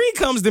Bree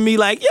comes to me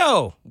like,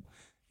 yo,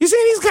 you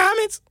seen these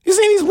comments? You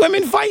seen these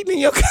women fighting in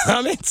your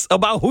comments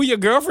about who your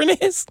girlfriend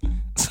is?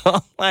 So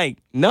I'm like,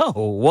 no,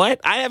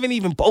 what? I haven't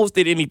even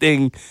posted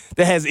anything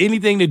that has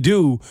anything to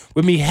do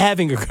with me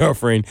having a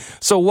girlfriend.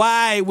 So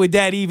why would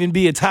that even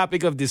be a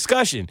topic of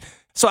discussion?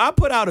 So I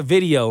put out a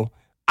video.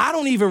 I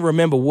don't even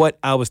remember what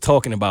I was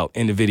talking about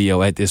in the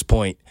video at this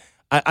point.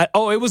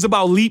 It was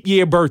about leap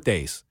year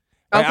birthdays.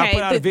 Right? Okay, I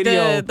put out a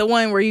video. the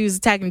one where you was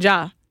attacking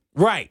Ja.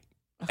 Right.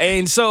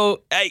 And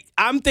so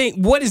I'm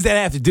thinking, what does that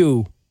have to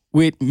do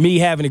with me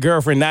having a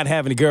girlfriend, not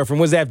having a girlfriend?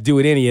 What does that have to do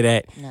with any of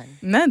that?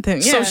 Nothing.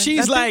 Yeah, So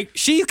she's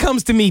she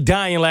comes to me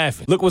dying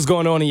laughing. Look what's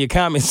going on in your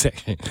comment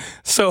section.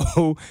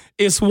 So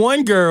it's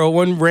one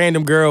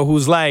random girl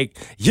who's like,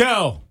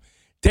 yo,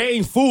 they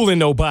ain't fooling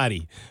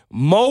nobody.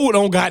 Mo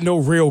don't got no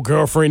real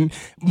girlfriend.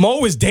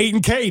 Mo is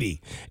dating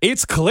Katie.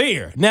 It's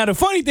clear. Now, the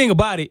funny thing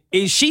about it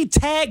is she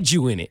tagged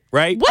you in it,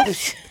 right?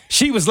 What?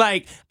 She was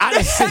like, I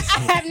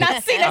have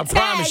not seen a I tag.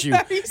 promise you.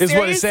 Are you Is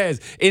what it serious?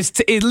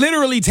 says. It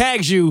literally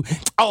tags you,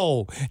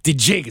 oh, the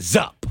jig is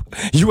up.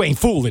 You ain't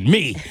fooling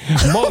me.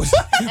 Mo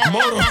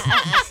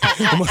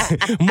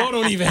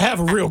don't even have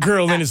a real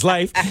girl in his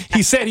life.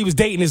 He said he was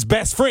dating his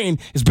best friend.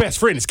 His best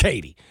friend is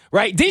Katie,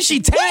 right? Then she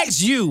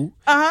tags you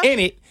in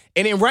it.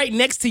 And then right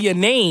next to your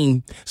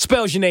name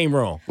spells your name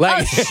wrong.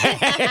 Like,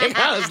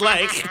 I was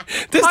like,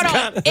 this Hold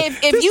kind on.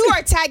 If you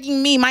are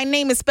tagging me, my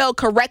name is spelled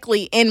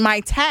correctly in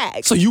my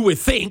tag. So you would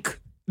think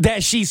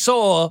that she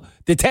saw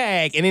the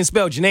tag and then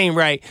spelled your name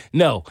right.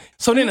 No.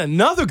 So then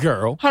another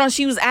girl. Hold on,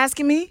 she was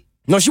asking me?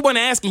 No, she wasn't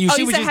asking you. Oh,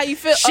 She you was said how you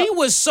feel? She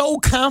was so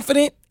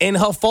confident in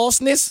her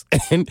falseness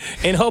and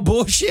her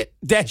bullshit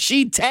that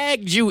she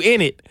tagged you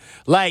in it.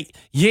 Like,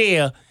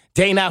 yeah,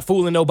 they not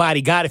fooling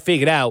nobody. Got it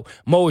figured out.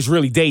 Mo is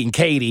really dating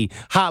Katie.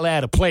 Holla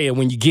at a player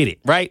when you get it,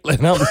 right?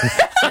 Like,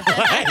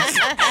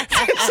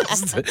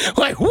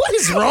 like, what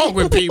is wrong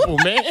with people,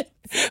 man?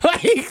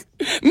 Like,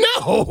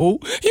 no,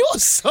 you're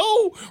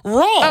so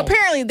wrong.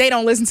 Apparently, they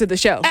don't listen to the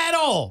show. At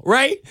all,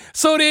 right?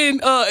 So then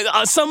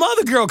some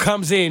other girl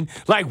comes in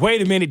like,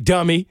 wait a minute,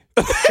 dummy.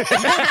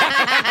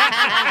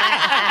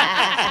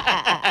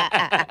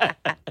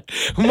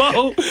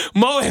 Mo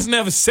has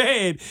never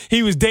said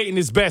he was dating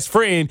his best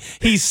friend.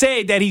 He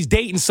said that he's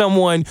dating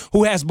someone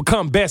who has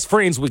become best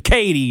friends with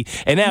Katie,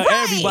 and now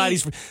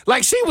everybody's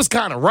like, she was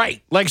kind of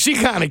right. Like, she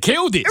kind of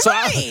killed it. So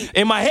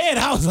in my head,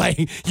 I was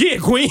like, yeah,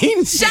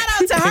 queen. Shout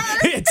out to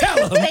her. Yeah,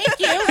 tell her. Thank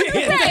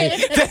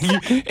you.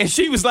 Thank you. And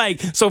she was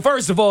like, so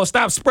first of all,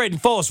 stop spreading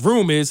false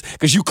rumors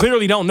because you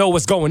clearly don't know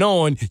what's going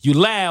on. You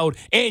loud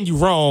and you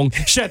wrong.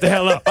 Shut the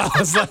hell up. I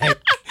was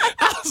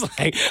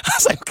like,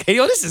 okay,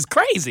 yo, this is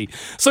crazy.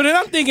 So then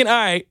I'm thinking, all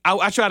right,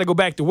 I try to go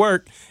back to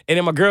work, and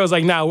then my girl's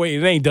like, nah, wait,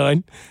 it ain't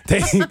done.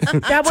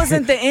 That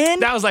wasn't the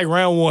end? That was like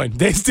round one.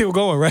 They still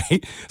going,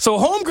 right? So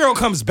homegirl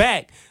comes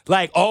back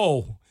like,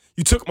 oh,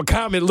 you took my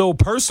comment a little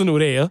personal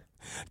there.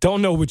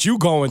 Don't know what you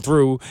going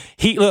through.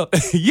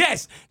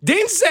 Yes.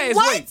 Then says,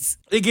 What? wait,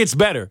 it gets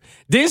better.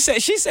 Then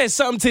she said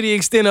something to the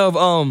extent of,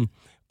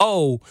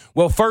 oh,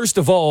 well, first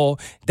of all,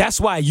 that's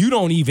why you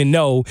don't even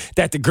know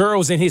that the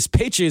girls in his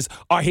pictures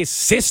are his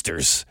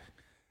sisters.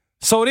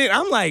 So then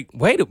I'm like,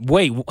 wait,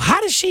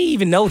 how does she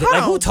even know that?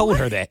 Like, who told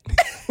her that?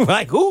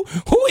 Like, who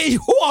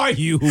are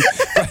you?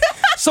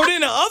 So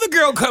then the other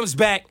girl comes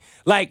back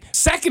Like,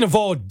 second of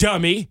all,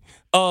 dummy,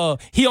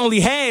 he only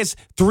has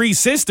 3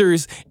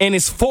 sisters and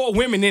it's 4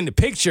 women in the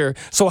picture.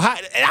 So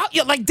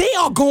like they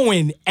are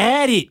going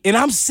at it, and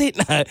I'm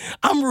sitting,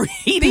 I'm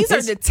reading. These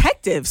are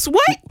detectives.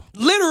 What?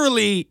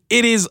 Literally,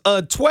 it is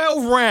a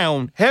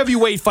 12-round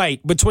heavyweight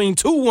fight between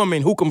 2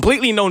 women who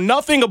completely know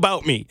nothing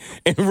about me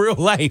in real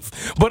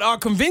life, but are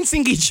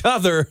convincing each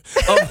other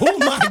of who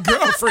my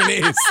girlfriend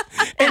is.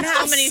 And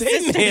how many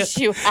sisters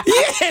you have.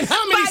 Yeah, and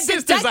how many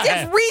sisters I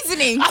have.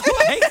 Reasoning. I'm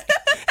like,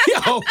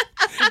 yo,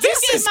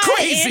 this is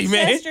crazy,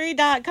 man.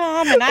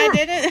 Ancestry.com and I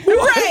didn't.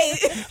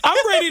 Right.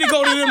 I'm ready to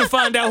go to them to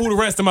find out who the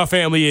rest of my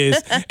family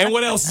is and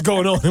what else is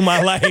going on in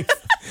my life.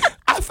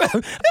 I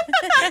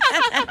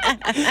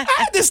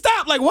had to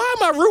stop. Like, why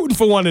am I rooting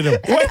for one of them?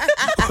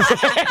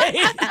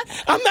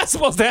 I'm not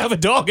supposed to have a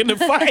dog in the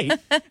fight.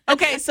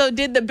 Okay, so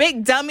did the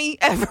big dummy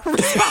ever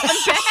respond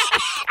back?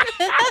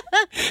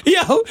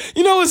 Yo,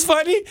 you know what's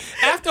funny?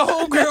 After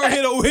homegirl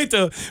hit her with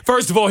the,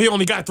 first of all, he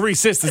only got 3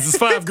 sisters. There's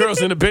 5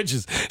 girls in the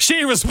pictures. She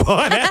didn't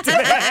respond after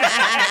that.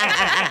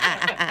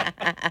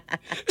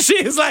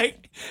 She is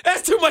like,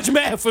 that's too much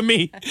math for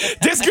me.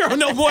 This girl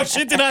know more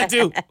shit than I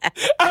do.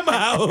 I'm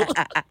out.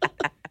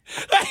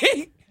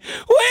 Like,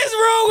 what is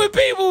wrong with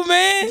people,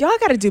 man? Y'all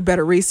got to do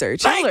better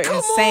research. Y'all Like, are come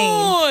insane.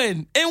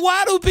 on. And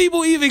why do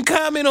people even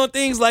comment on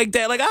things like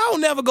that? Like, I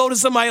don't never go to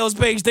somebody else's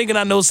page thinking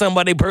I know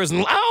somebody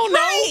personally. I don't know.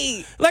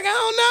 Right. Like, I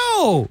don't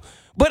know.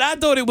 But I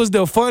thought it was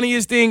the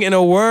funniest thing in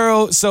the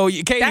world. So,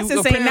 Katie, That's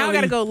insane. Now I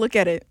got to go look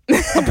at it.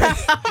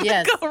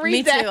 Yes, Go read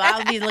me that. too.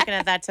 I'll be looking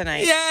at that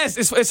tonight. Yes,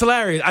 it's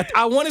hilarious.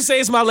 I want to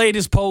say it's my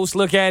latest post.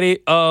 Look at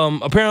it.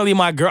 Apparently,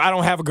 my girl. I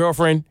don't have a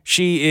girlfriend.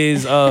 She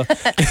is. What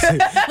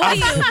are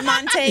you,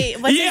 Monte?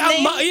 What's his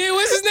name?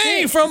 What's his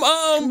name from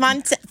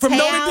from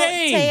Notre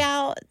Dame?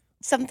 Teo,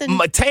 something.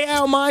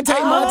 Teo Monte.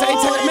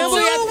 Remember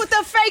Dude with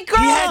the fake girl.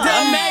 he had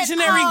the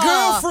imaginary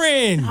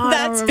girlfriend.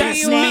 That's who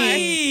you are.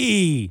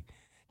 me.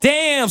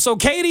 Damn, so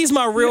Katie's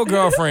my real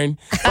girlfriend,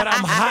 but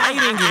I'm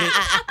hiding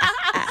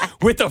it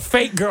with a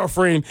fake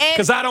girlfriend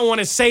because I don't want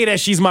to say that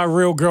she's my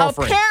real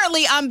girlfriend.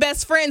 Apparently, I'm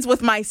best friends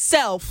with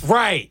myself.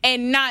 Right.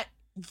 And not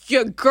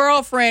your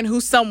girlfriend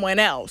who's someone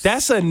else.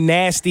 That's a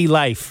nasty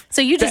life.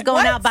 So you just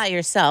going out by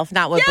yourself,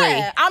 not with Bree.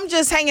 Yeah, I'm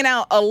just hanging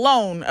out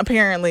alone,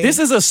 apparently. This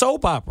is a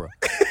soap opera.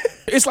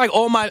 It's like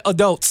all my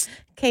adults.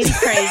 Katie's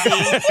crazy.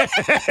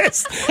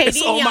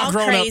 Katie all and my y'all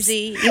grown-ups.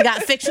 crazy. You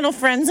got fictional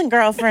friends and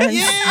girlfriends.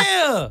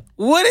 Yeah.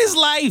 What is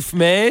life,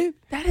 man?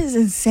 That is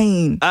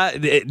insane.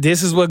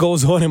 This is what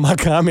goes on in my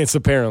comments,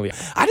 apparently.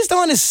 I just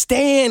don't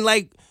understand,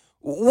 like,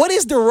 what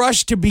is the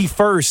rush to be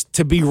first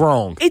to be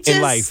wrong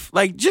in life?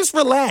 Like, just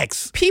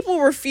relax.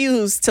 People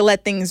refuse to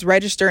let things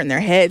register in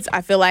their heads.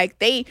 I feel like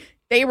they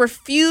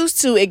refuse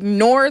to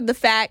ignore the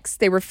facts.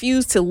 They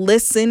refuse to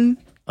listen,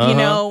 you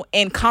know,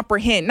 and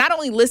comprehend. Not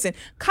only listen,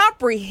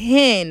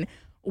 comprehend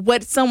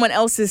what someone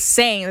else is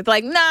saying. It's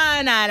like, nah.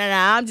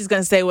 I'm just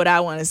going to say what I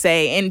want to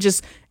say.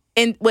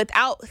 And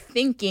without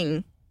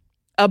thinking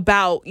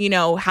about, you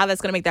know, how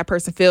that's going to make that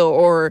person feel,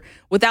 or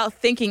without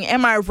thinking,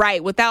 am I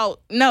right?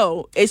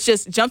 No, it's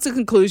just jump to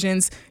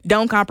conclusions,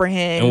 don't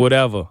comprehend. And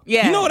whatever.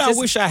 Yeah. You know what I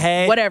wish I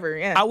had? Whatever,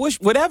 yeah. I wish,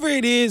 whatever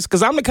it is,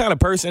 because I'm the kind of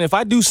person, if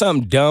I do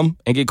something dumb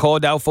and get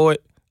called out for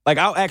it, like,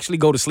 I'll actually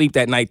go to sleep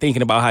that night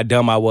thinking about how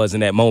dumb I was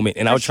in that moment.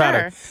 And I'll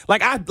try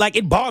to,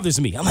 it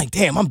bothers me. I'm like,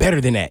 damn, I'm better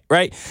than that,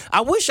 right?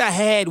 I wish I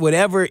had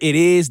whatever it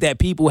is that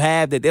people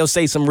have, that they'll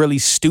say some really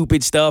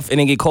stupid stuff and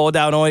then get called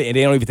out on it and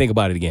they don't even think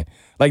about it again.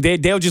 Like,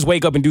 they'll just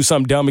wake up and do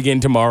something dumb again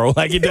tomorrow.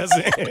 Like, it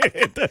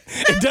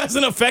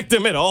doesn't affect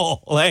them at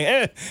all.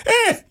 Like,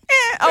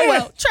 Oh,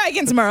 well, try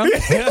again tomorrow.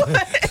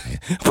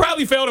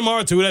 Probably fail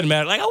tomorrow, too. It doesn't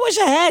matter. Like, I wish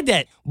I had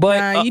that.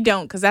 But you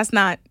don't, because that's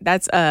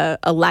a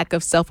lack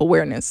of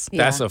self-awareness.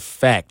 that's a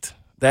fact.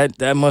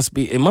 It must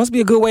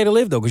be a good way to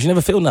live, though, because you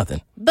never feel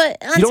nothing.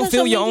 But on You don't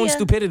feel social your own media,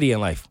 stupidity in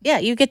life. Yeah,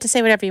 you get to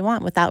say whatever you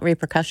want without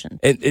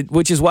repercussion.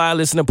 Which is why I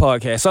listen to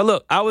podcasts. So,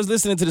 look, I was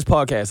listening to this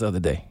podcast the other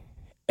day,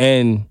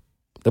 and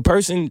the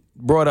person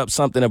brought up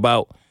something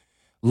about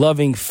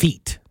loving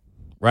feet,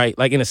 right?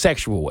 Like in a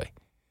sexual way.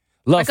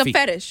 Love Like feet. a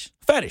fetish.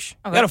 Fetish.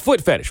 Got a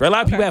foot fetish, right? A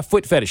lot of people have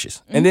foot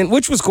fetishes. And then,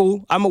 which was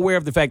cool. I'm aware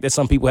of the fact that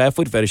some people have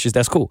foot fetishes.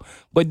 That's cool.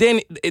 But then,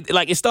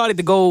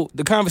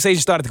 the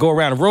conversation started to go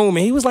around the room,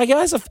 and he was like,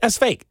 yo, that's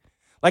fake.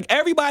 Like,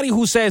 everybody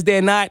who says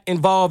they're not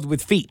involved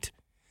with feet,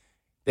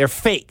 they're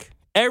fake.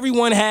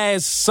 Everyone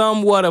has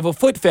somewhat of a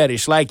foot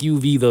fetish. Like,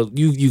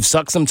 you've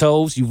sucked some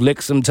toes, you've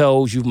licked some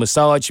toes, you've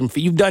massaged some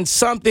feet, you've done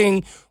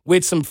something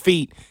with some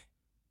feet.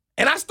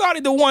 And I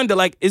started to wonder,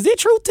 like, is there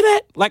truth to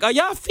that? Like, are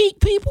y'all feet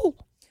people?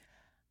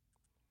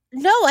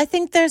 No, I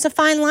think there's a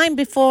fine line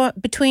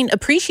between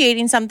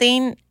appreciating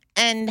something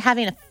and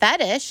having a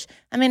fetish.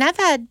 I mean, I've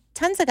had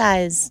tons of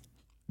guys.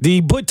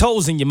 The put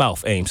toes in your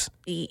mouth, Ames.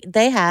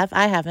 They have.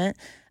 I haven't.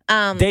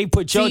 They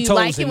put your Do you toes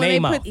like it in when their they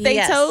mouth. put their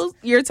Yes. toes,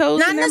 your toes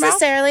Not in their mouth?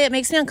 necessarily. It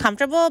makes me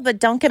uncomfortable, but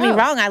don't get me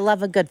wrong. I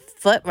love a good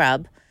foot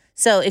rub.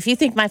 So if you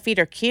think my feet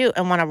are cute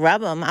and want to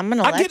rub them, I'm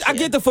going to let you. I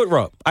get the foot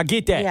rub. I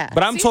get that. Yeah.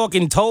 But I'm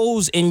talking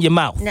toes in your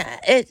mouth. No,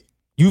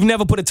 You've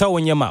never put a toe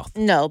in your mouth.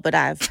 No, but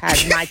I've had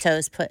my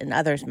toes put in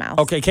others' mouths.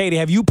 Okay, Katie,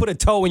 have you put a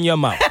toe in your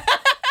mouth?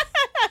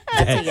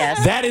 That's a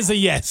yes. That is a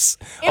yes.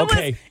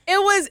 Okay. It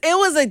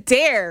was a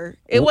dare.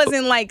 It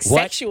wasn't like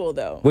sexual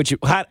though.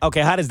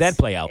 How does that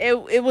play out? It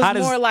was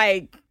more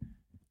like,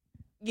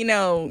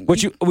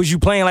 Was you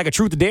playing like a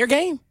truth or dare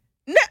game?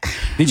 No.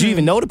 Did you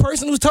even know the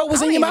person whose toe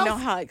was in your mouth?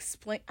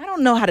 I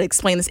don't know how to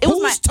explain this.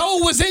 Whose toe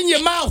was in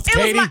your mouth,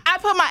 Katie? I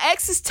put my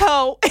ex's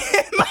toe in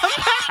my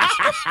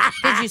mouth.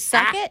 Did you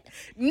suck it?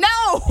 No.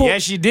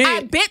 Yes, you did.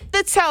 I bit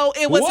the toe.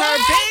 It was her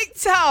big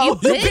toe. You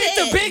You bit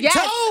the big Yes.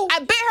 toe I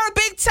bit her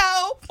big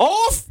toe.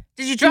 off?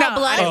 Did you draw No,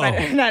 blood? I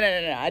didn't. No. I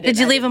didn't. Did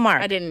you leave a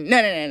mark? I didn't. No.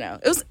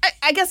 It was,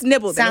 I guess,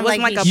 nibbled. Sound It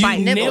wasn't like like, you a bite.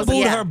 Nibbled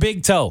yeah. her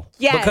big toe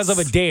Yes. because of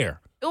a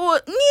dare. It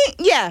was,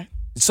 yeah.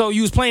 So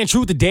you was playing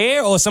truth or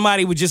dare, or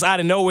somebody was just out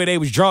of nowhere, they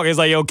was drunk. It's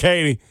like, yo,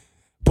 Katie,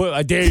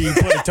 I dare you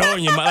put a toe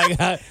in your mouth. Like,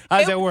 how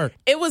does that work?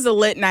 It was a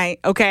lit night,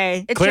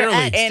 okay? It's Clearly.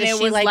 your ex. And Does it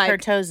she was like her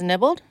like- toes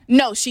nibbled?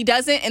 No, she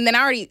doesn't. And then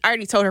I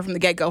already told her from the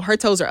get-go, her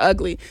toes are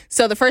ugly.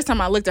 So the first time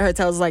I looked at her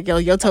toes, I was like, yo,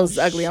 your toes is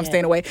ugly. I'm shit.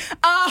 staying away.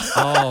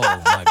 Oh,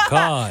 my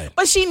God.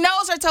 But she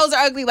knows her toes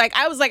are ugly. Like,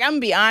 I was like, I'm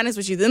going to be honest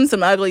with you. Them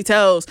some ugly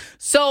toes.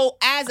 So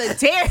as a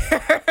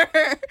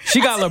dare.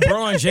 She got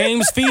LeBron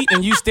James feet,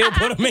 and you still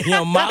put them in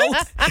your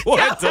mouth?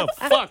 What the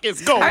fuck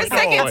is going Her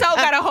second on? toe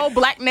got a whole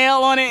black nail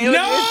on it. It was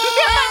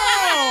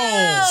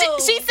No!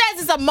 she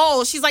says it's a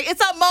mole. She's like,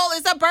 it's a mole.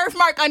 It's a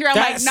birthmark under. I'm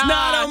That's like, nah.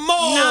 not a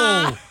mole.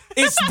 Nah.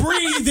 It's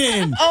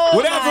breathing. Oh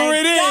Whatever my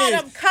it God, is.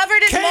 I'm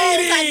covered in moles.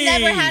 Katie!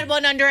 I've never had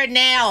one under a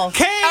nail.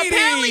 Katie!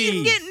 Apparently you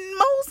can get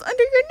moles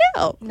under your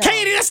nail.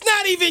 Katie, that's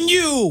not even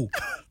you.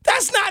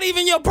 That's not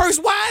even your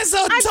person. Why is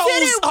her did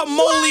it toes, her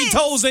moldy once.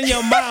 toes in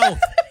your mouth?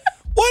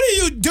 What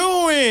are you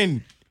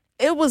doing?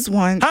 It was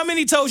one. How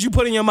many toes you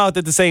put in your mouth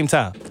at the same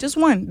time? Just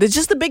one.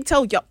 Just the big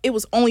toe. Yo, it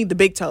was only the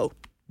big toe.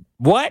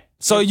 What?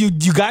 So you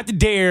got the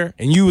dare,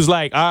 and you was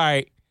like, all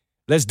right,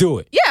 let's do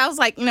it. Yeah, I was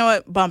like, you know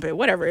what? Bump it.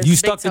 Whatever. It's You a big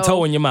stuck the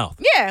toe in your mouth.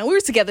 Yeah, we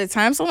were together at the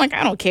time. So I'm like,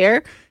 I don't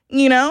care.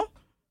 You know?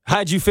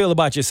 How'd you feel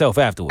about yourself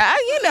afterwards?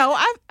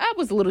 I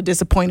was a little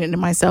disappointed in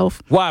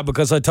myself. Why?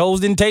 Because her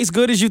toes didn't taste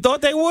good as you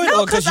thought they would?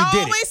 No, or because because you I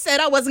did always it? said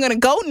I wasn't going to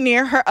go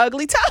near her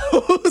ugly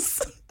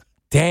toes.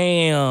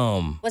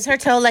 Damn. Was her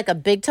toe like a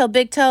big toe,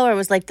 or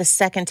was like the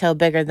second toe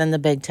bigger than the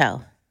big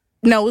toe?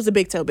 No, it was a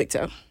big toe, big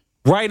toe.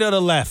 Right or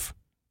the left?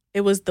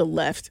 It was the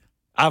left.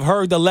 I've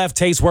heard the left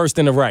tastes worse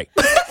than the right.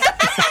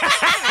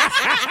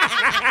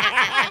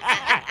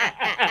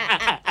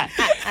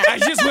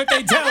 That's just what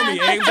they tell me,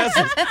 Abe.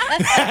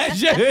 That's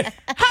just,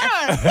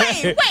 Hold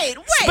on. Wait.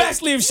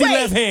 especially if she Wait.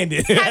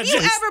 left-handed. Have you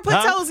ever put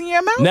toes in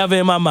your mouth? Never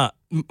in my mouth.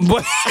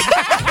 But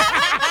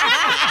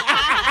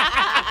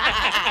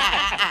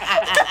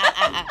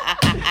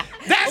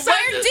that's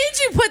Where did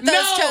you put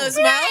those toes,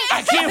 Mo?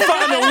 I can't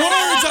find the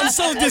words. I'm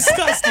so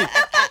disgusted.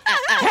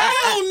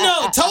 Hell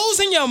no. Toes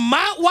in your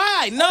mouth?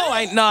 Why?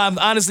 I've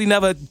honestly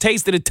never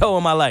tasted a toe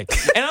in my life.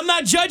 And I'm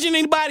not judging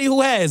anybody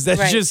who has. That's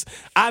Right. just,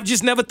 I've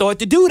just never thought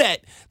to do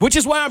that. Which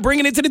is why I'm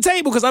bringing it to the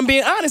table, because I'm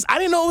being honest. I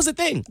didn't know it was a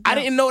thing. I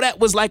didn't know that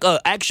was like an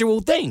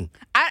actual thing.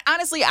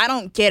 Honestly, I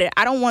don't get it.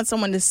 I don't want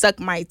someone to suck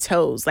my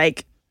toes.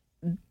 Like,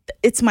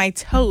 it's my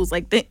toes.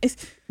 Like, I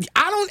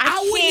wouldn't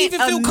can't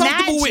even feel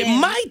comfortable with imagine.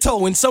 my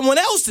toe in someone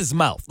else's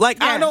mouth.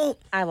 Like, I Yeah. don't.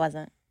 I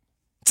wasn't.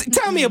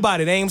 Tell me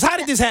about it, Ames. How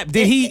did this happen?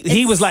 Did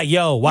he was like,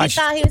 yo, watch, He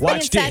thought he was being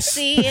watch this.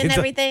 sexy and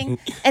everything,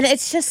 and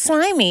it's just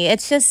slimy.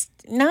 It's just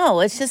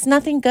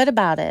nothing good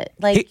about it.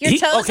 Like your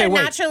toes are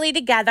naturally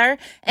together,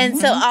 and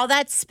so all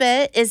that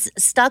spit is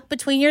stuck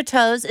between your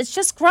toes. It's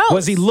just gross.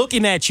 Was he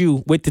looking at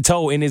you with the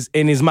toe in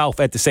his mouth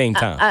at the same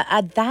time?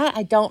 That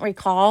I don't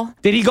recall.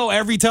 Did he go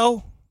every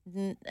toe?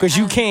 Because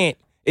you can't.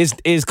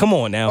 Is come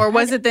on now. or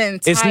was it the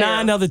entire? It's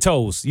 9 other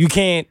toes. You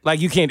can't.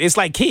 It's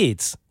like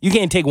kids. You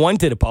can't take one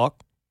to the park.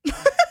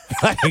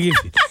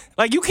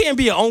 Like you can't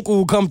be an uncle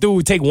who come through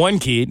and take one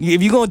kid.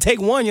 If you're gonna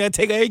take one, you gotta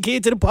take every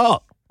kid to the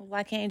park.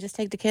 Why can't you just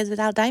take the kids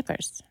without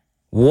diapers?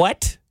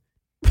 What?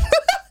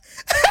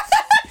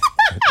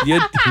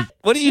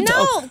 What are you No,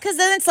 talking? because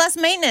then it's less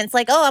maintenance.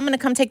 Like, oh, I'm going to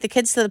come take the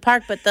kids to the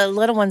park, but the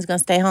little one's going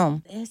to stay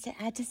home.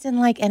 I just didn't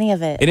like any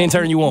of it. It didn't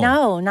turn you on?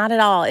 No, not at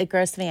all. It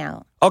grossed me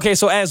out. Okay,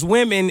 so as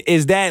women,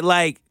 is that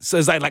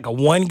is that like a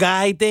one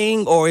guy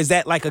thing, or is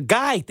that like a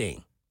guy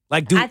thing?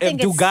 Like, I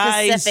think do it's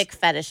guys specific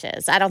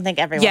fetishes. I don't think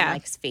everyone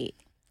likes feet.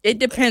 It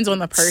depends on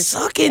the person.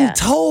 sucking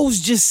toes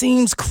just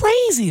seems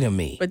crazy to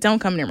me. But don't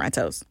come near my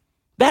toes.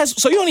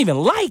 So you don't even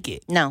like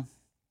it. No.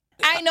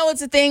 I know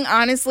it's a thing.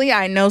 Honestly,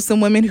 I know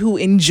some women who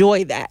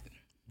enjoy that.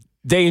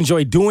 They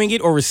enjoy doing it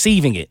or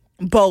receiving it.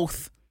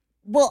 Both.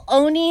 Well,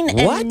 owning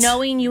What? and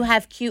knowing you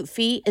have cute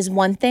feet is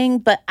one thing,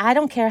 but I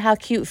don't care how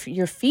cute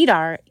your feet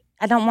are.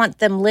 I don't want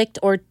them licked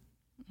or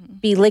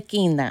be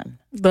licking them.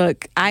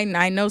 Look, I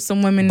know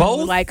some women Both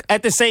who like.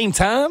 at the same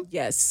time.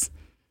 Yes.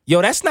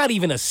 Yo, that's not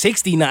even a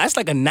 69. That's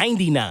like a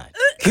 99.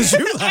 'Cause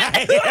you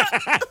like,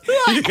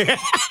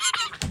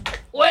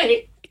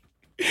 wait,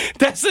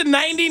 that's a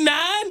 99?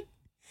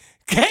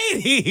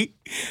 Katie,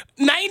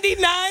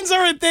 99s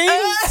are a thing?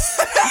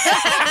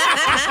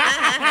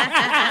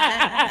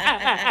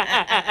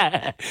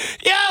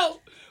 Yo,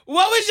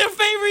 what was your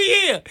favorite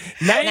year?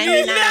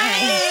 99.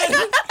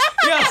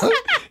 Yo,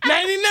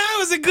 99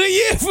 was a good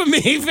year for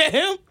me,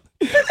 fam.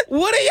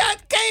 What are y'all,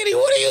 Katie,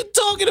 what are you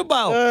talking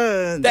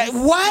about?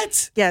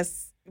 What?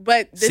 Yes.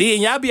 But See,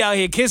 and y'all be out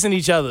here kissing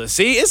each other.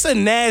 See, it's a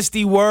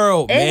nasty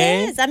world,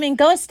 man. It is. I mean,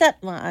 go a step.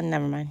 Well,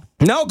 never mind.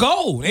 No,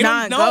 go. They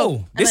don't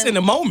know. This in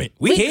the moment.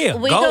 We here.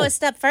 We go go a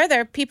step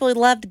further. People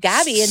loved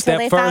Gabby until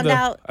they found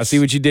out. I see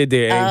what you did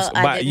there, Ames.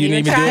 I didn't You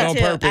didn't even do it on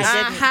try to. purpose.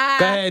 I didn't.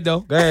 Go ahead, though.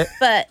 Go ahead.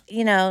 But,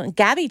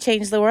 Gabby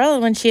changed the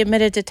world when she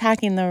admitted to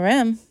attacking the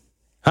rim.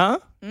 Huh?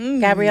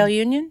 Gabrielle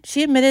Union.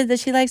 She admitted that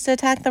she likes to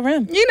attack the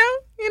rim.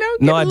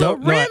 No, I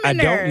don't. No, I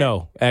don't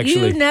know.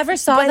 Actually, You never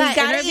saw But you that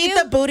gotta interview? eat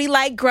the booty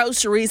like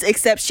groceries,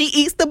 except she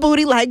eats the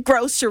booty like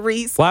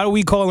groceries. why are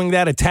we calling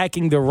that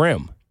attacking the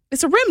rim?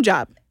 It's a rim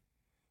job.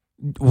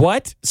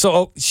 What?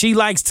 So she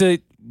likes to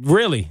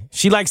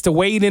She likes to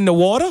wade in the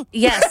water?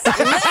 Yes.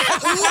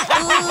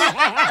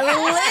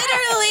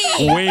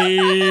 Literally.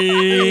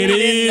 Wade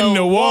in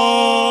the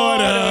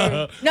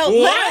water. No, What?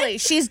 literally.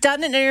 She's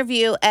done an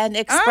interview and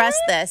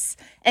expressed this.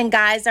 And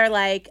guys are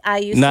like, I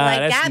used to Nah, like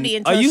that's- Gabby are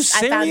until you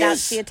I found out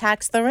serious? she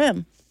attacks the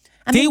rim.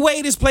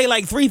 D-Wade has played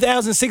like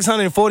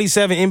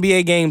 3,647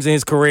 NBA games in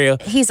his career.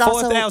 He's also-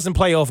 4,000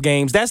 playoff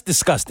games. That's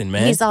disgusting,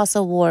 man. He's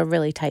also wore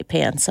really tight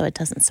pants, so it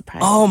doesn't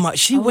surprise me. Oh my!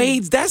 She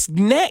wades. That's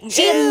neck.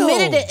 She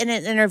admitted it in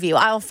an interview.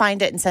 I'll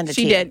find it and send it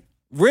to you. she did.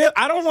 Real?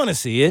 I don't want to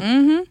see it.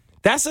 Mm-hmm.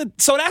 That's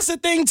a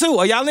thing too.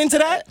 Are y'all into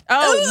that?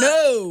 Oh,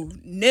 no.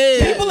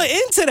 People are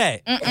into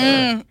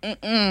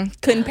that.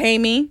 Couldn't pay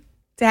me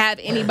to have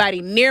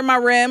anybody near my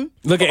rim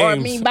Look at or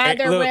Ames. me by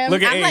their look, rim.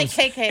 Look at I'm like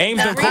Ames. KK.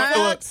 Ames done The caught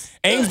rebounds.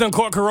 Ames done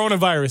caught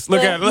coronavirus.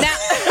 Look at it. Look.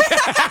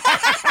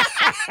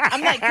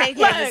 I'm like, KK,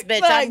 this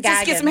bitch. I'm Look,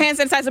 just get some hand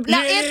sanitizer.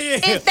 Now, Yeah.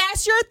 if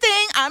that's your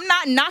thing, I'm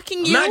not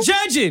knocking you. Not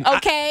judging.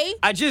 Okay.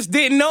 I just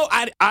didn't know.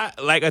 I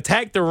like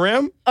attacked the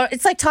rim. Or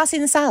it's like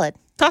tossing the salad.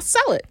 Toss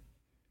salad.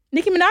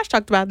 Nicki Minaj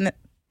talked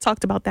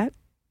about that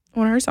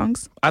on her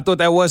songs. I thought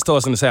that was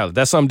tossing the salad.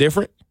 That's something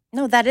different.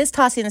 No, that is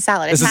tossing the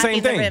salad. It's the Attacking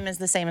same thing. the rim is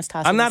the same as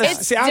tossing I'm not. the A,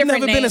 salad. see, I've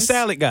different never been a names.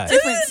 salad guy.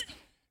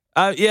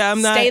 Different. Yeah,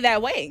 I'm not. Stay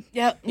that way.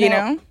 Yep. You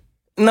know?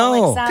 No,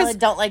 Don't like salad,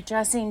 don't like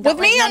dressing. Don't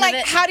With me, like I'm none of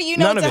like, it. how do you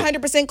know None it's of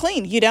it. 100%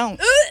 clean? You don't.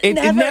 it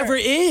Never. never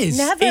is.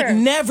 Never. It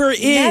never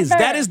is. Never.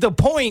 That is the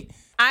point.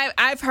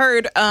 I've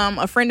heard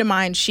a friend of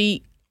mine,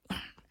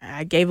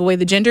 I gave away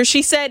the gender.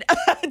 She said,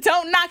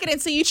 don't knock it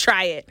until you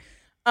try it.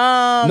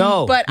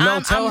 No, but no.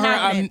 I'm Tell her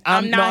knocking it.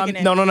 I'm knocking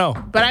it. No.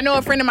 But I know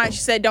a friend of mine, she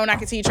said, don't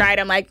knock it till you try it.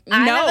 I'm like,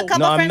 I have no. a couple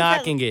No, I'm friends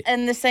knocking that, it.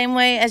 in the same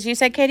way as you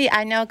said, Katie.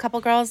 I know a couple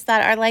girls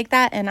that are like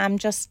that, and I'm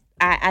just,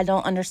 I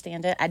don't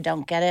understand it. I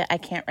don't get it. I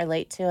can't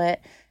relate to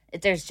it.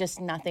 There's just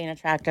nothing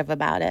attractive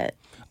about it.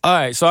 All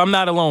right, so I'm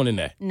not alone in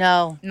that.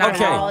 No, Not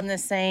Okay. we're all in the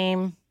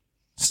same.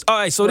 All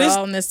right, so We're this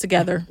all in this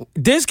together.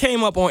 this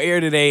came up on air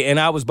today, and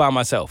I was by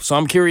myself. So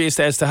I'm curious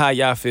as to how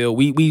y'all feel.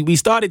 We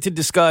started to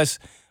discuss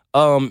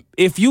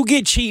if you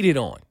get cheated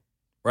on,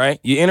 right?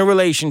 You're in a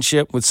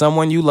relationship with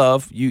someone you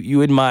love,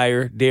 you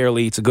admire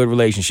dearly. It's a good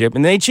relationship,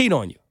 and they cheat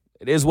on you.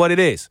 It is what it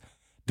is.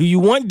 Do you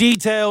want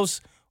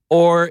details,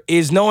 or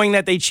is knowing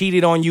that they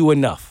cheated on you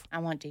enough? I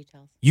want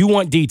details. You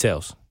want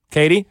details,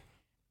 Katie?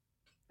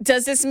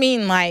 Does this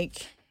mean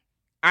like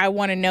I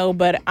want to know,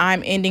 but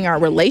I'm ending our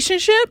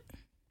relationship?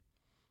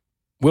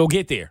 We'll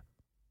get there.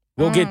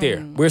 We'll get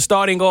there. We're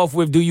starting off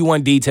with, do you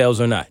want details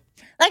or not?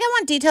 Like, I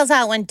want details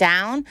how it went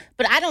down,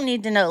 but I don't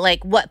need to know,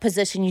 like, what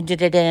position you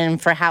did it in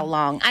for how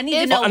long. I need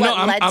to know what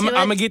led I'm to it.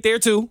 gonna get there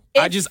too.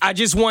 I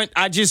just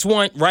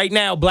want right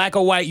now, black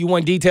or white. You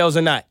want details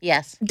or not?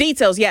 Yes.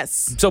 Details,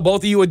 yes. So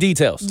both of you are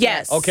details.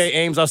 Yes. Okay,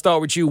 Ames. I'll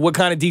start with you. What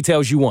kind of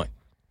details you want?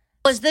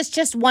 Was this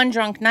just one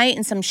drunk night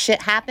and some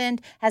shit happened?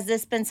 Has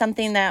this been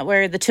something that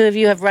where the two of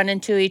you have run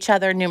into each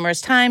other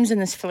numerous times and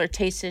this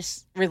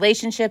flirtatious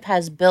relationship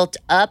has built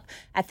up?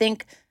 I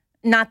think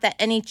not that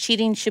any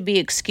cheating should be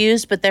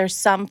excused, but there's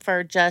some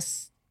for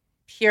just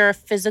pure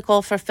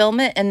physical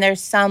fulfillment and there's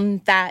some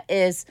that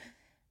is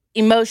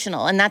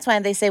emotional. And that's why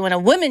they say when a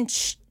woman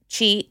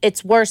cheat,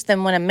 it's worse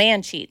than when a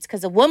man cheats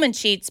because a woman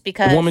cheats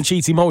because A woman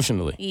cheats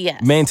emotionally.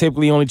 Yes. Man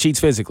typically only cheats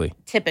physically.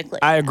 typically.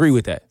 I agree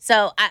with that.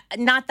 So,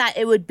 not that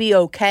it would be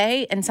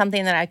okay and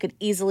something that I could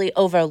easily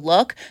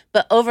overlook,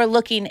 but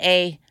overlooking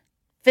a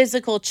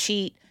physical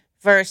cheat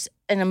versus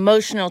an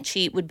emotional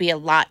cheat would be a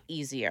lot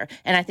easier.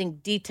 And I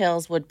think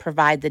details would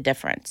provide the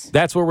difference.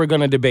 That's what we're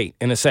gonna debate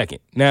in a second.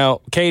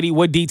 Now, Katie,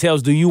 what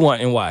details do you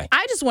want and why?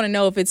 I just want to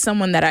know if it's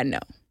someone that I know.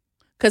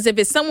 Because if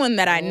it's someone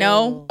that I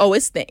know,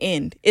 it's the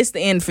end. It's the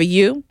end for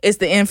you. It's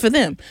the end for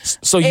them.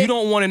 So you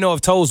don't want to know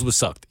if toes were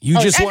sucked. You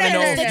just want to know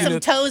if Stick you some knew.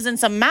 toes and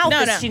some mouth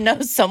if she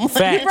knows someone.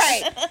 Facts.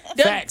 Right.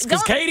 Facts.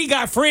 Because Katie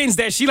got friends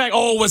that she like,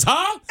 oh, it was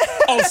her?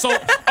 So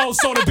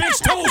the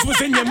bitch toes was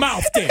in your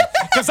mouth then.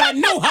 Because I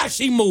know how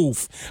she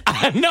move.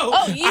 I know.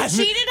 Oh, you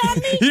cheated on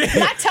me? Yeah.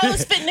 My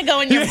toes fitting to go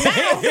in your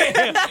mouth.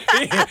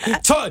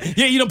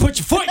 Yeah, you don't put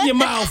your foot in your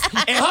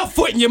mouth and her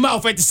foot in your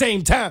mouth at the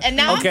same time. And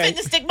now I'm finna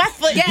stick my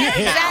foot. Yeah,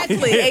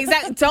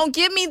 exactly. Don't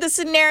give me the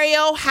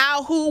scenario,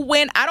 how, who,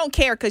 when. I don't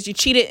care because you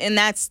cheated, and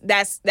that's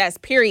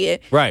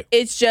period. Right.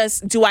 It's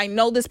just, do I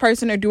know this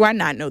person or do I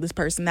not know this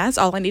person? That's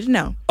all I need to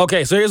know.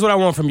 Okay, so here's what I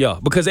want from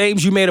y'all. Because,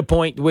 Ames, you made a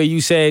point where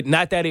you said,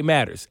 not that it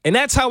matters. And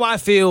that's how I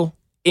feel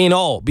in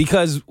all.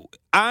 Because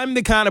I'm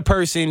the kind of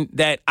person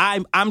that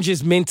I'm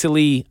just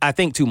mentally, I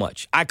think too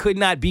much. I could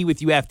not be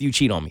with you after you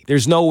cheat on me.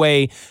 There's no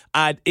way.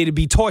 It'd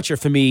be torture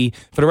for me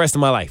for the rest of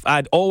my life.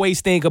 I'd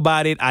always think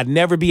about it. I'd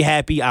never be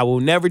happy. I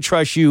will never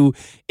trust you.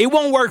 It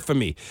won't work for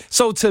me.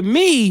 So to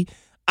me,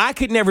 I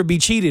could never be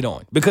cheated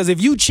on. Because if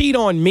you cheat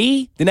on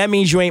me, then that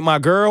means you ain't my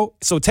girl.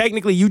 So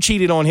technically, you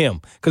cheated on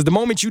him. Because the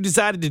moment you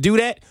decided to do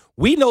that,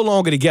 we no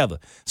longer together.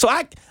 So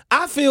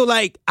I feel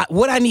like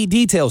what I need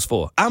details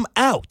for, I'm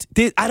out.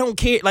 I don't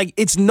care. Like,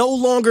 it's no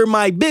longer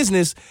my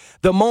business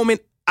the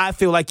moment I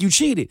feel like you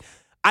cheated.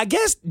 I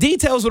guess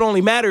details would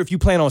only matter if you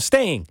plan on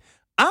staying.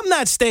 I'm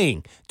not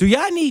staying. Do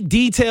y'all need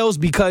details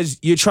because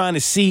you're trying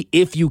to see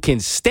if you can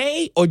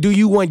stay, or do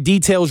you want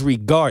details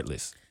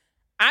regardless?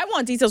 I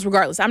want details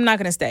regardless. I'm not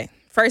going to stay.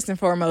 First and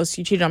foremost,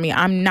 you cheated on me.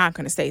 I'm not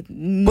going to stay.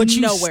 But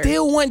you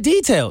still want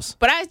details.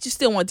 But I just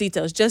still want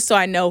details just so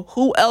I know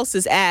who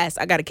else's ass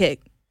I got to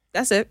kick.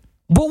 That's it.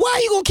 But why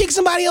are you going to kick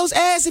somebody else's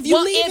ass if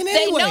you're leaving anyway?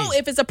 If they know,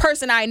 if it's a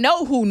person I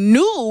know who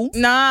knew,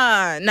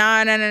 no.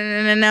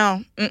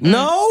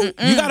 No?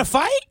 You got to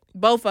fight?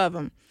 Both of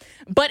them.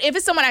 But if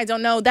it's someone I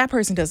don't know, that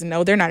person doesn't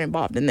know, they're not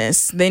involved in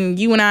this, then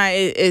you and I,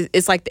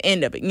 it's like the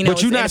end of it. You know,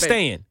 but you're not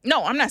staying?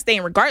 No, I'm not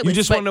staying regardless. You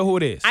just want to know who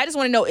it is? I just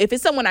want to know if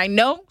it's someone I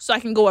know so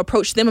I can go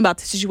approach them about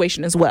the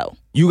situation as well.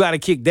 You got to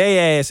kick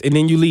their ass and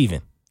then you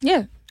leaving.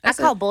 Yeah. I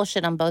call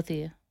bullshit on both of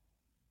you.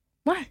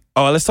 Why?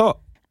 Oh, let's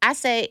talk. I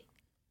say,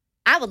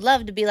 I would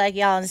love to be like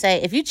y'all and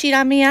say, if you cheat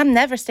on me, I'm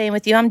never staying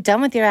with you. I'm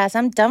done with your ass.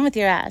 I'm done with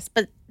your ass.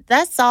 But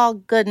that's all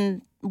good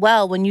and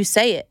well when you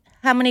say it.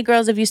 How many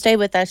girls have you stayed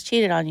with that's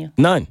cheated on you?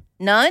 None.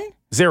 None?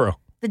 0.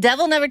 The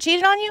devil never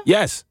cheated on you?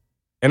 Yes.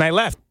 And I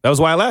left. That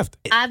was why I left.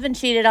 I've been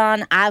cheated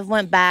on. I've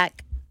went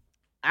back.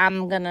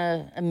 I'm going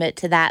to admit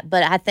to that.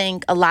 But I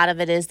think a lot of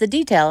it is the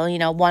detail. You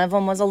know, one of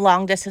them was a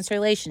long-distance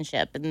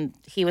relationship, and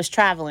he was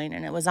traveling,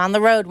 and it was on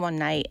the road one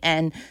night.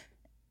 And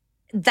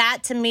that,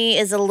 to me,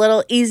 is a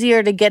little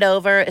easier to get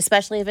over,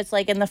 especially if it's,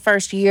 like, in the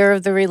first year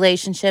of the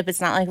relationship. It's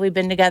not like we've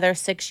been together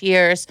 6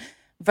 years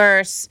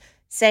versus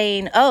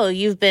saying, oh,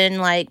 you've been,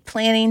 like,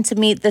 planning to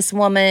meet this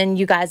woman.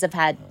 You guys have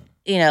had,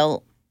 you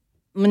know,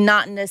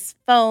 monotonous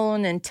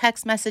phone and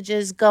text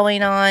messages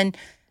going on.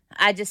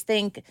 I just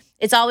think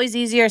it's always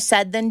easier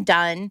said than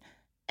done.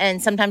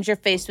 And sometimes you're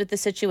faced with the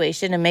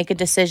situation and make a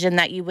decision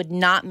that you would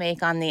not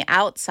make on the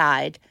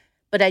outside.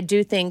 But I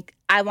do think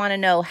I want to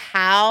know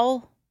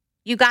how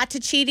you got to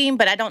cheating,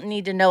 but I don't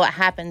need to know what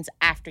happens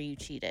after you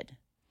cheated.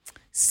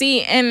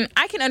 See, and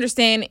I can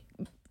understand,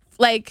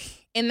 like,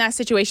 in that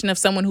situation of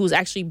someone who's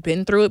actually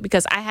been through it,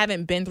 because I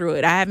haven't been through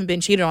it. I haven't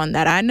been cheated on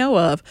that I know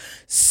of.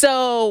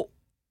 So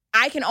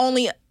I can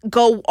only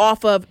go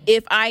off of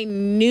if I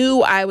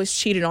knew I was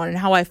cheated on and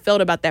how I felt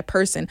about that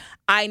person.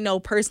 I know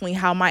personally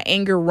how my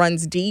anger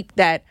runs deep,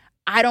 that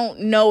I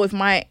don't know if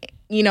my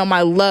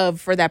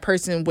love for that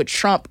person would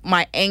trump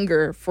my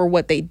anger for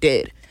what they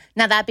did.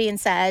 Now, that being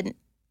said,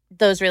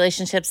 those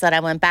relationships that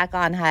I went back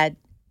on had,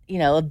 you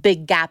know, a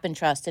big gap in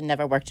trust and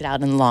never worked it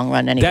out in the long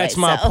run anyway. That's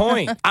my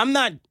point. I'm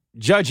not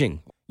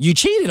judging. You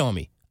cheated on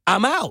me.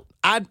 I'm out.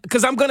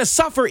 Because I'm going to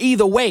suffer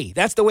either way.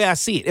 That's the way I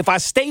see it. If I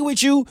stay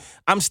with you,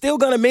 I'm still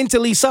going to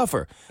mentally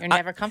suffer. You're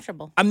never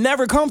comfortable. I'm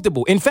never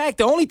comfortable. In fact,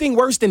 the only thing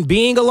worse than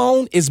being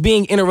alone is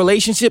being in a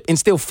relationship and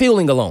still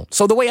feeling alone.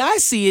 So the way I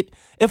see it,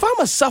 if I'm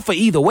going to suffer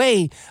either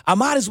way, I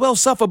might as well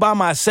suffer by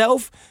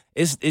myself.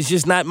 It's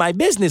just not my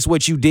business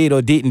what you did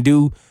or didn't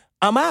do.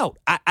 I'm out.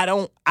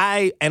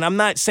 And I'm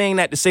not saying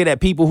that to say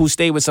that people who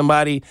stay with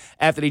somebody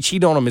after they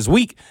cheat on them is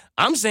weak.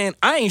 I'm saying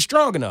I ain't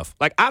strong enough.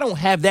 Like, I don't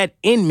have that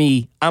in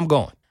me. I'm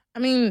gone. I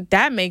mean,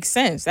 that makes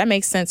sense. That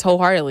makes sense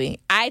wholeheartedly.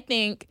 I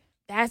think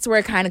that's where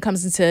it kind of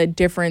comes into a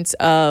difference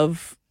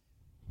of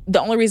the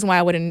only reason why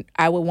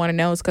I would want to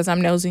know is because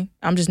I'm nosy.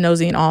 I'm just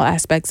nosy in all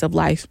aspects of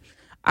life.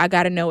 I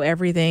got to know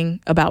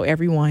everything about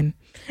everyone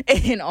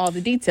and all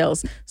the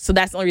details. So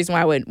that's the only reason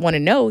why I would want to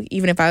know,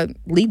 even if I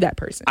leave that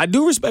person. I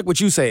do respect what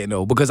you're saying,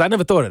 though, because I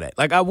never thought of that.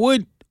 Like, I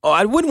wouldn't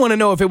want to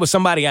know if it was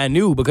somebody I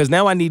knew, because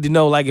now I need to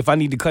know, like, if I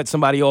need to cut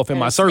somebody off in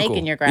my circle.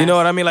 In your grass. You know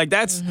what I mean? Like,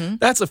 that's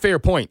a fair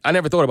point. I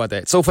never thought about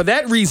that. So for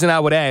that reason, I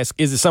would ask,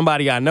 is it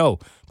somebody I know?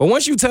 But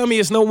once you tell me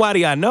it's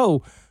nobody I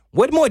know,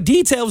 what more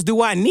details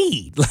do I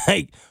need?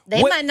 Like, they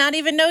might not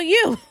even know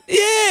you.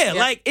 Yeah,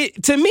 like,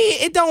 to me,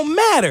 it don't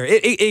matter.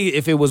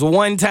 If it was a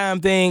one-time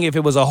thing, if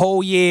it was a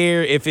whole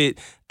year,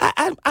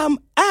 I'm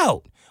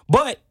out.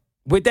 But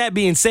with that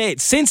being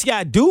said, since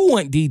y'all do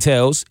want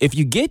details, if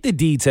you get the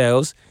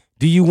details,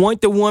 do you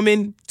want the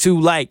woman to,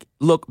 like,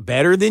 look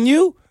better than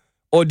you?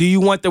 Or do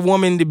you want the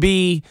woman to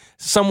be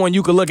someone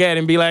you could look at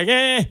and be like,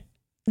 eh?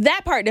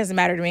 That part doesn't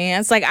matter to me.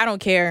 It's like, I don't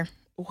care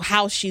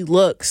how she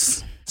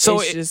looks. So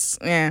it's just,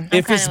 yeah. if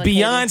it's kinda with Katie.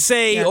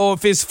 Beyonce Yeah. or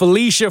if it's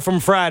Felicia from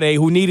Friday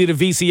who needed a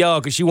VCR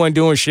because she wasn't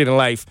doing shit in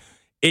life,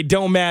 it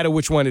don't matter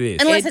which one it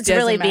is. Unless It it's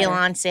really doesn't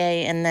matter.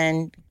 Beyonce and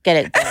then get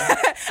it done.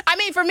 I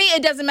mean, for me,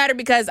 it doesn't matter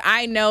because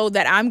I know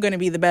that I'm going to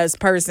be the best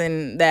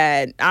person,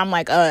 that I'm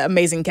like an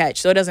amazing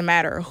catch. So it doesn't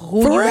matter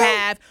who For you real?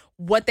 have,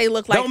 what they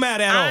look like. Don't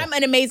matter at all. I'm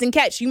an amazing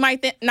catch. You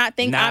might not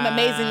think I'm Nah.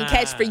 amazing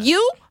catch for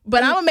you,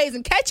 but I'm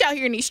amazing catch out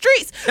here in these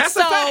streets. That's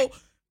a fact.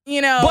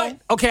 You know. But,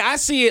 okay, I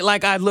see it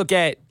like I look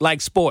at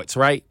like sports,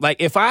 right? Like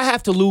if I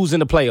have to lose in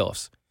the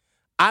playoffs,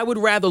 I would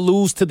rather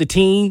lose to the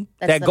team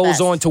That's that the goes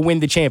best. on to win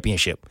the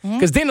championship.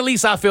 Because then at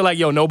least I feel like,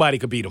 yo, nobody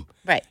could beat them.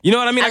 Right. You know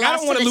what I mean? I Like I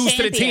lost don't want to to the lose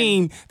to the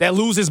champion. team that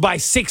loses by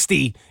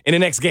 60 in the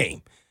next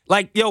game.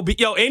 Like, yo,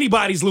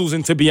 anybody's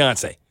losing to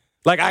Beyonce.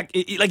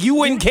 Like you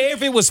wouldn't care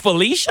if it was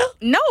Felicia?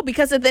 No,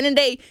 because at the end of the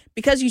day,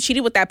 because you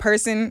cheated with that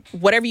person,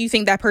 whatever you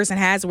think that person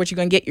has or what you're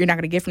going to get, you're not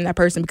going to get from that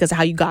person because of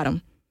how you got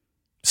them.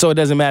 So it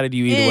doesn't matter to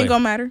you It either way. ain't going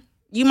to matter.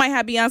 You might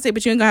have Beyonce,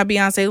 but you ain't going to have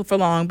Beyonce for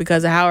long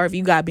because of however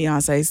you got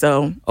Beyonce.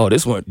 So Oh,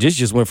 this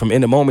just went from In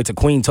the Moment to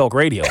Queen Talk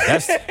Radio.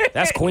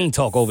 That's Queen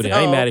Talk over there. I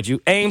ain't So- mad at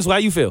you. Ames, how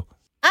you feel?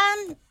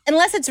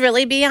 Unless it's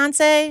really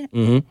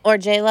Beyonce or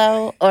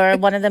J-Lo or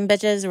one of them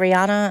bitches,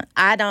 Rihanna,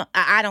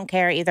 I don't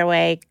care either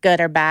way, good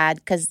or bad,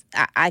 because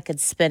I could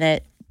spin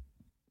it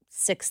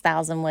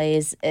 6,000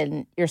 ways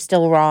and you're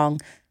still wrong.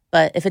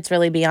 But if it's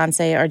really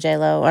Beyonce or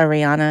J-Lo or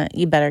Rihanna,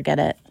 you better get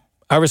it.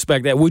 I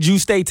respect that. Would you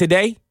stay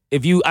today?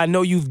 I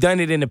know you've done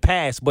it in the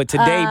past, but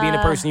today, being the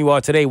person you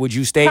are today, would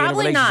you stay in a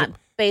Probably relationship? not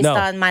based No.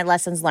 on my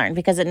lessons learned,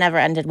 because it never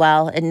ended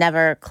well. It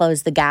never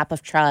closed the gap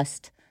of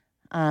trust.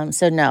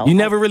 So no. You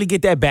never really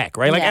get that back,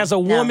 right? Like Yeah, as a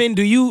no. woman,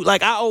 do you,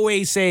 like I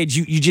always said,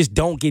 you just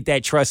don't get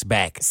that trust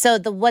back. So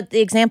the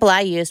example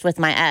I used with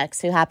my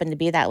ex, who happened to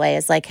be that way,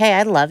 is like, hey,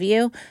 I love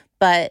you,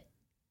 but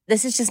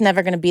this is just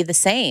never going to be the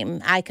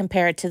same. I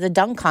compare it to the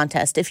dunk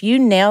contest. If you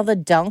nail the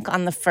dunk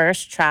on the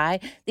first try,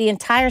 the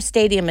entire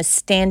stadium is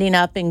standing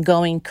up and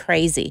going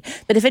crazy.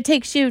 But if it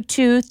takes you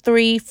 2,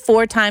 3,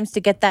 4 times to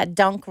get that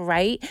dunk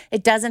right,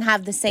 it doesn't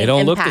have the same It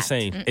don't impact. look the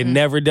same. It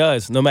never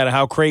does, no matter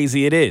how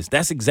crazy it is.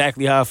 That's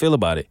exactly how I feel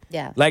about it.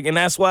 Yeah. Like, and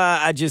that's why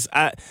I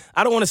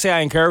don't want to say I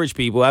encourage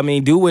people. I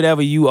mean, do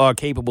whatever you are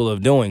capable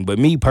of doing. But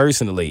me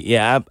personally,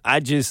 yeah,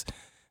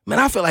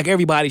 I feel like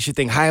everybody should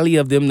think highly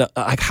of them,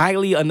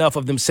 highly enough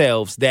of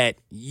themselves that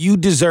you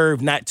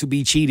deserve not to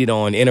be cheated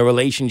on in a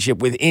relationship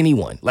with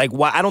anyone. Like,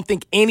 why? I don't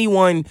think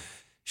anyone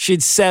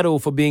should settle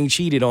for being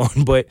cheated on.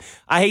 But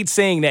I hate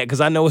saying that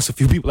because I know it's a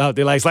few people out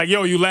there like, it's like,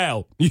 yo, you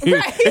loud.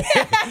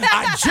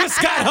 I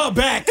just got her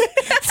back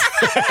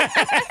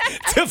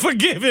to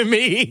forgiving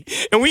me.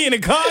 And we in the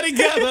car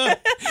together.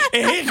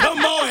 And here come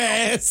Mo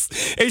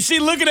ass. And she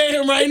looking at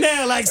him right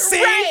now like,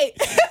 see? Right.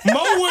 Mo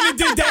wouldn't have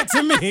did that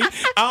to me.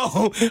 I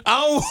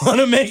don't want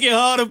to make it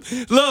harder.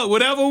 Look,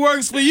 whatever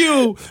works for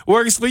you,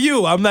 works for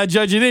you. I'm not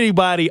judging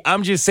anybody.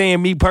 I'm just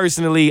saying, me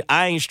personally,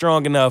 I ain't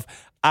strong enough.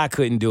 I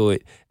couldn't do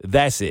it.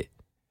 That's it.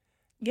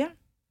 yeah,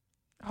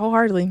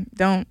 wholeheartedly.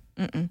 Don't.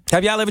 Mm-mm.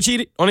 Have y'all ever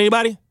cheated on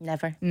anybody?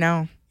 Never.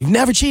 No. You've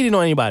never cheated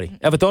on anybody.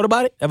 Ever thought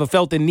about it? Ever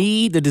felt the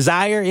need, the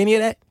desire, any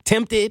of that?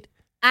 Tempted?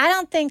 I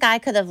don't think I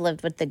could have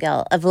lived with the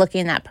guilt of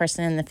looking that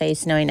person in the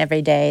face, knowing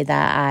every day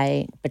that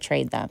I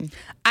betrayed them.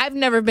 I've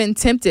never been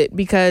tempted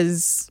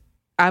because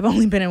I've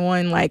only been in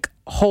one like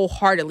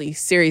wholeheartedly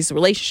serious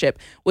relationship.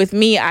 With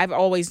me, I've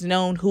always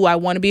known who I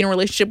want to be in a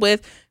relationship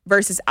with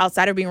versus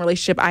outside of being in a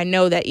relationship. I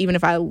know that even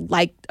if I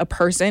like a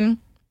person,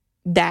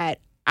 that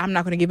I'm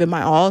not going to give it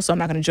my all, so I'm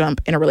not going to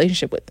jump in a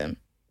relationship with them.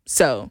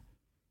 So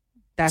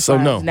that's So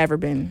why no. I've never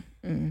been.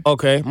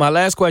 Okay, my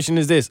last question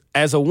is this.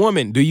 As a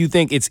woman, do you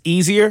think it's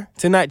easier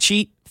to not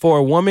cheat for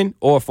a woman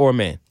or for a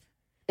man?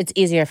 It's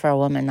easier for a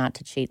woman not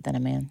to cheat than a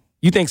man.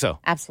 You think so?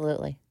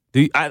 Absolutely.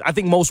 I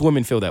think most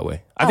women feel that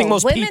way. I think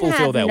most women people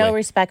feel that have no way.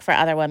 respect for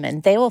other women.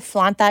 They will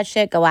flaunt that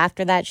shit, go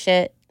after that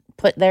shit,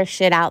 put their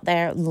shit out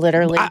there,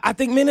 literally. I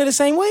think men are the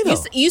same way,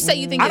 though. You say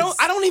you think I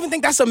don't even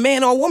think that's a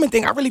man or a woman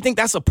thing. I really think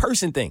that's a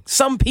person thing.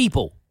 Some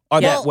people are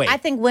that way. I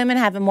think women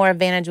have a more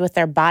advantage with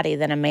their body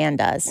than a man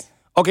does.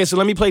 Okay, so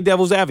let me play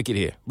devil's advocate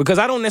here because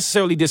I don't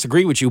necessarily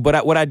disagree with you,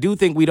 but what I do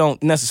think we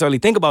don't necessarily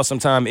think about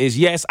sometimes is,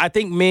 yes, I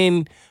think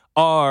men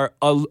are,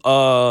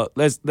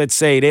 let's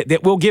say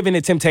that we'll give in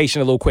to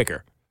temptation a little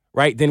quicker,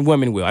 right, than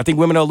women will. I think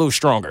women are a little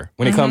stronger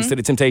when it comes to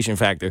the temptation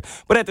factor.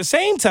 But at the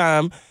same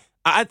time,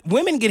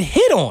 women get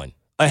hit on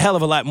a hell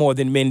of a lot more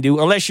than men do,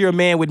 unless you're a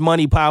man with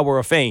money, power,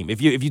 or fame.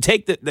 If you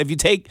take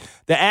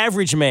the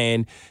average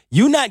man,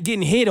 you're not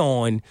getting hit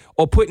on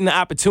or put in the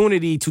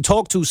opportunity to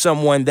talk to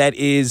someone that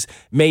is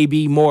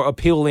maybe more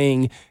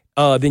appealing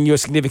than your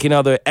significant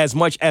other as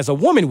much as a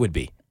woman would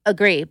be.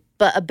 Agree.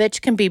 But a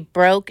bitch can be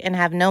broke and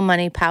have no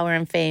money, power,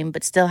 and fame,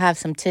 but still have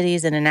some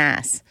titties and an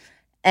ass.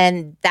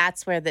 And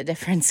that's where the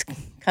difference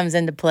comes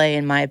into play,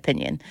 in my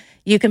opinion.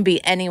 You can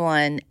be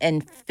anyone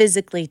and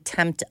physically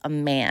tempt a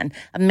man.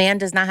 A man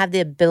does not have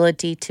the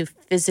ability to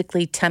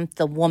physically tempt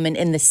the woman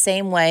in the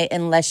same way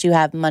unless you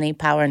have money,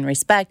 power, and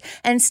respect.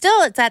 And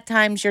still, it's at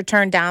times you're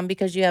turned down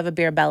because you have a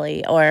beer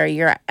belly or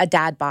you're a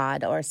dad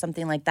bod or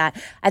something like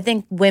that. I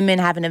think women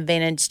have an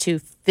advantage to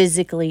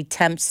physically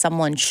tempt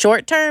someone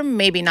short term,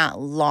 maybe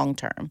not long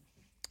term.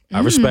 I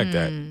respect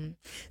that.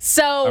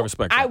 So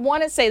I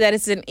want to say that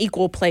it's an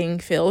equal playing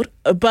field,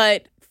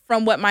 but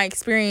from what my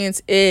experience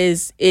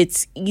is,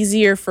 it's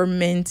easier for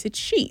men to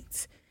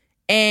cheat.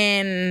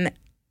 And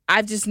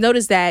I've just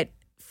noticed that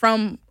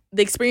from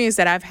the experience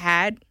that I've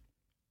had,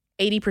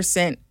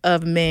 80%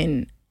 of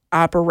men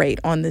operate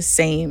on the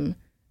same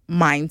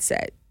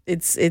mindset.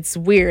 It's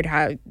weird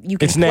how you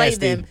can play nasty,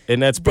 them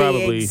and that's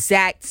probably the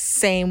exact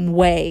same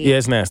way. Yeah,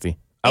 it's nasty.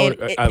 I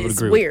would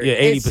agree. Weird. Yeah,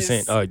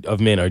 80%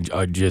 of men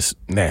are just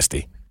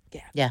nasty.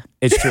 Yeah.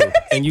 It's true.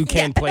 And you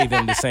can play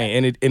them the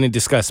same. And it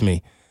disgusts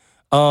me.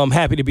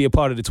 Happy to be a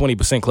part of the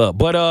 20% club.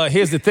 But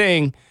here's the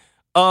thing.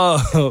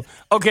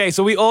 Okay,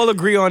 so we all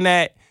agree on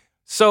that.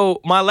 So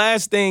my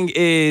last thing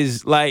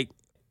is, like,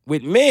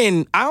 with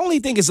men, I only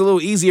think it's a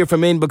little easier for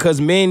men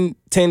because men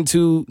tend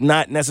to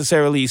not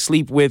necessarily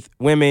sleep with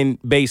women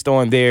based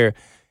on their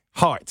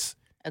hearts.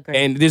 Agreed.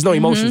 And there's no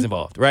emotions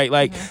involved, right?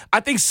 Like,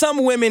 I think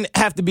some women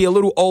have to be a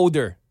little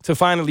older to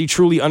finally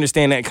truly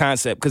understand that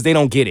concept because they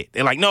don't get it.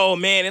 They're like, no,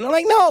 man. And I'm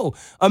like, no,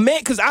 a man,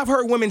 because I've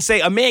heard women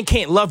say a man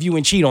can't love you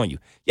and cheat on you.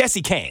 Yes,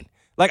 he can.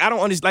 Like, I don't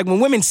understand. Like, when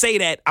women say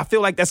that, I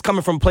feel like that's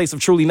coming from a place of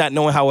truly not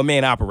knowing how a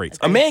man operates.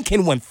 A man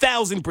can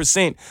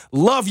 1,000%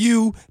 love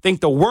you,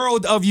 think the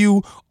world of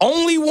you,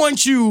 only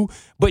want you,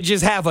 but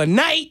just have a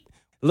night.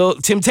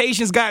 Little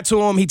temptations got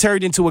to him. He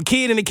turned into a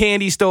kid in a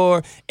candy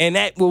store, and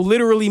that will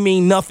literally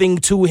mean nothing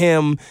to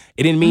him.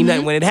 It didn't mean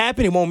nothing when it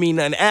happened. It won't mean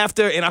nothing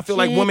after. And I feel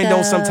like women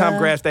don't sometimes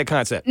grasp that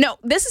concept. No,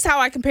 this is how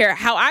I compare.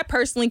 How I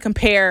personally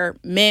compare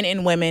men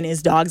and women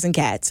is dogs and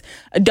cats.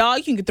 A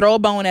dog, you can throw a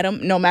bone at him,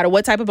 no matter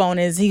what type of bone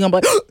it is. He's going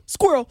to be like,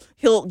 squirrel.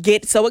 He'll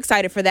get so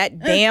excited for that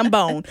damn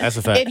bone. That's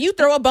a fact. If you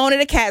throw a bone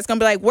at a cat, it's going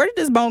to be like, where did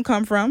this bone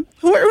come from?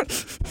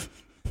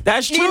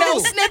 That's true. You know,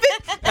 snip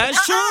it.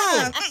 That's true.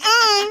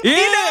 Yeah.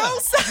 You know,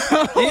 so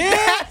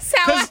that's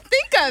how I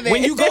think of it.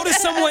 When you go to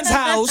someone's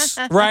house,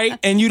 right,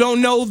 and you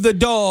don't know the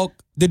dog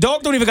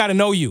don't even got to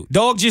know you.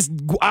 Dog just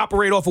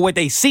operate off of what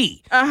they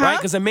see, right?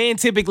 Because a man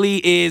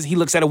typically he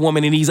looks at a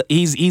woman and he's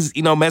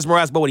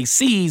mesmerized by what he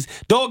sees.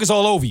 Dog is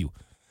all over you.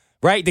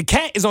 Right? The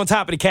cat is on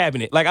top of the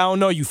cabinet. Like, I don't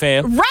know you,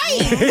 fam. Right.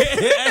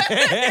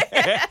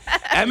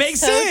 That makes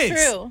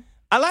sense. True.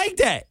 I like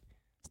that.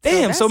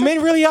 Damn, so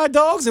men really are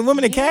dogs and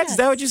women are cats? Is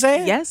that what you're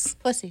saying? Yes.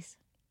 Pussies.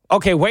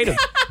 Okay, wait a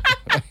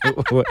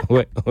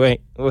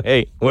wait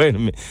a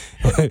minute.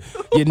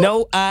 You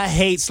know I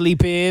hate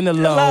sleeping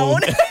alone.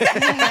 Because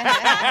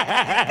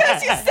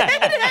you said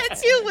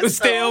that you would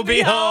still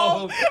be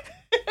home.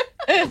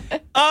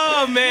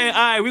 Oh, man.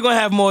 All right, we're going to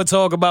have more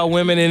talk about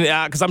women, and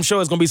because I'm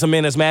sure it's going to be some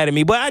men that's mad at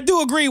me. But I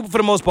do agree, for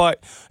the most part,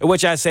 with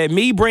what y'all said.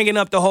 Me bringing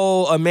up the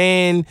whole a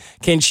man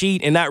can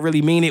cheat and not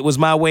really mean it was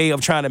my way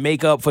of trying to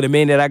make up for the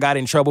men that I got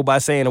in trouble by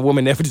saying a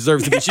woman never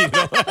deserves to be cheated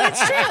on.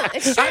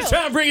 It's true. I'm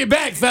trying to bring it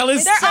back,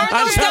 fellas.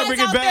 I'm trying to bring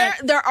it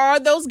back. There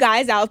are those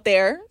guys out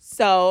there,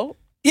 so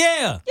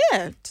Yeah.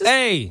 just,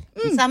 Hey.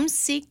 Some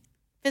seek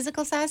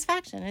physical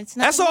sasatisfaction. It's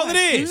not. That's all it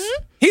is.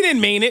 He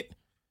didn't mean it.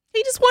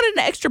 he just wanted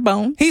an extra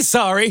bone He's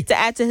sorry. to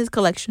add to his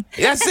collection.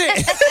 That's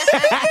it.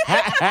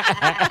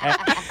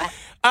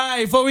 All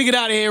right, before we get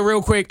out of here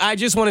real quick, I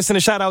just want to send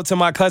a shout out to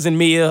my cousin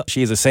Mia.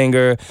 She's a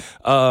singer,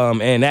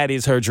 and that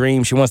is her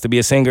dream. She wants to be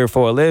a singer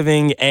for a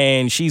living,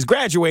 and she's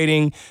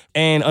graduating.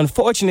 And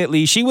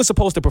unfortunately, she was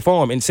supposed to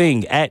perform and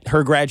sing at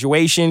her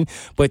graduation,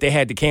 but they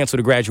had to cancel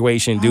the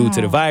graduation due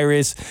to the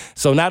virus.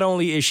 So not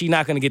only is she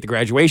not going to get the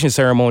graduation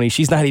ceremony,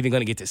 she's not even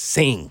going to get to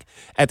sing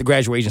at the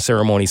graduation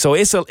ceremony. So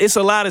it's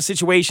a lot of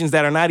situations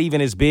that are not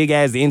even as big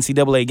as the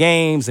NCAA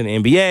games and the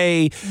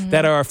NBA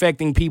that are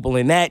affecting people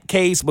in that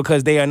case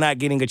because they are not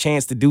getting a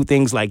chance to do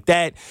things like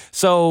that.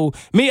 So,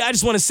 me, I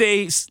just want to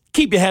say,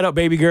 keep your head up,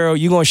 baby girl.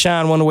 You're going to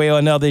shine one way or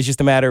another. It's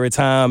just a matter of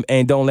time,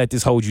 and don't let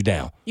this hold you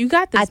down. You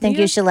got this. I think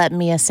Mia. you should let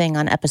Mia sing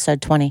on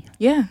episode 20.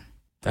 Yeah.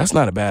 That's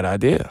not a bad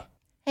idea.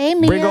 Hey,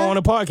 Mia. Bring her on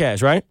the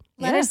podcast, right?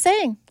 Let her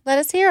sing. Let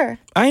us hear her.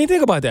 I ain't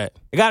think about that.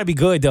 It got to be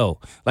good, though.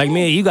 Like,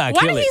 man, you got to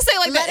Why kill did it. he say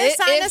like Let that?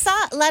 her sign us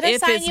up. Let her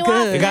if sign it's you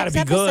good. up. It got to be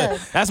Next good.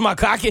 episode. That's my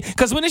cocky.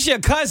 Because when it's your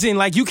cousin,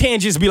 like, you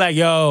can't just be like,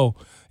 yo,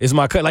 it's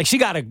my cousin. Like, she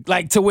got to,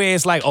 like, to where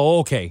it's like, oh,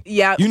 okay.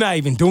 Yeah. You're not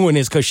even doing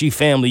this because she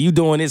family. You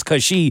doing this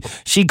because she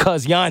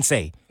cuz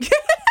Beyonce. You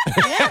know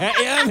what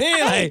I mean?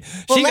 Like,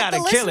 Well, she let got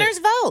the to kill it. listeners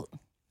vote.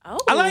 Oh.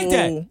 I like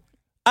that.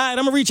 All right,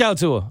 I'm gonna reach out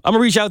to her. I'm gonna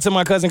reach out to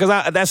my cousin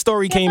because that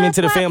story came her a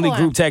into the family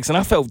platform. group text, and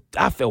I felt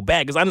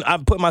bad because I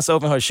put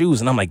myself in her shoes,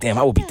 and I'm like, damn,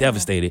 I would be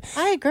devastated.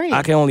 I agree.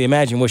 I can only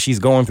imagine what she's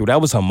going through.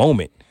 That was her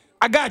moment.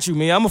 I got you,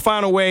 man. I'm going to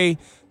find a way.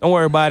 Don't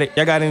worry about it.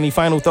 Y'all got any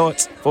final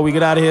thoughts before we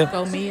get out of here?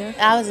 Go Mia.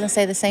 I was going to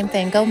say the same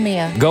thing. Go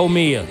Mia. Go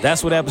Mia.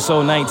 That's what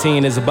episode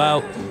 19 is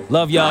about.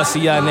 Love y'all.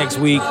 See y'all next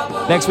week.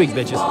 Next week,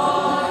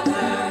 bitches.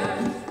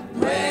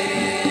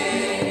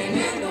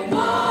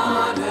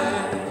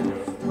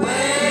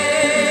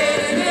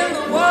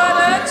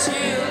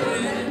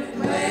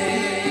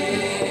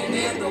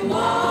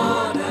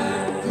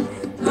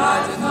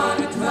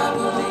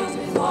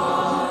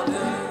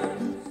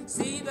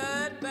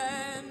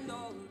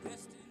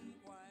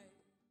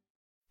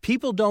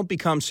 People don't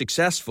become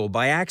successful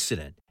by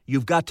accident.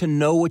 You've got to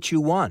know what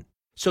you want.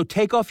 So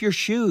take off your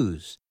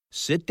shoes.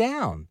 Sit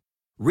down.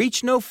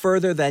 Reach no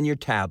further than your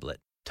tablet.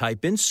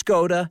 Type in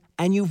Skoda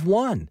and you've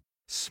won.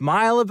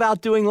 Smile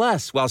about doing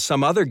less while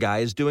some other guy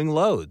is doing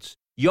loads.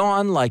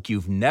 Yawn like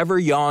you've never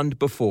yawned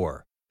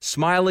before.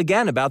 Smile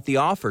again about the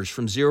offers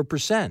from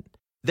 0%.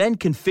 Then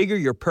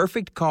configure your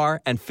perfect car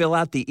and fill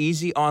out the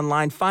easy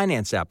online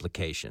finance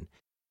application.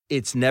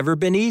 It's never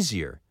been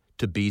easier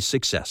to be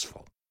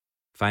successful.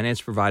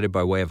 Finance provided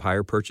by way of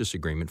hire purchase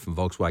agreement from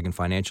Volkswagen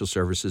Financial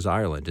Services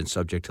Ireland and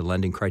subject to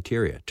lending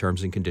criteria.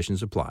 Terms and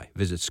conditions apply.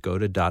 Visit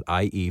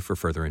skoda.ie for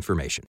further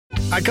information.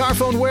 At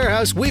Carphone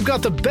Warehouse, we've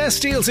got the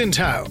best deals in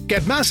town.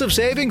 Get massive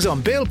savings on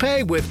bill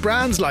pay with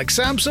brands like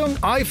Samsung,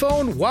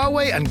 iPhone,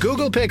 Huawei and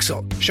Google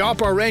Pixel.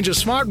 Shop our range of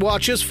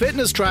smartwatches,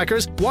 fitness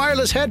trackers,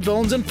 wireless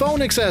headphones and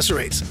phone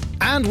accessories.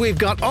 And we've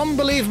got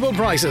unbelievable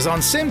prices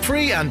on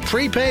SIM-free and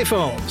prepay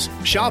phones.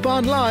 Shop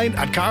online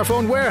at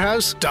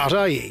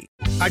carphonewarehouse.ie.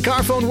 At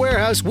Carphone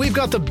Warehouse, we've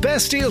got the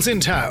best deals in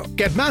town.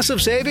 Get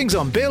massive savings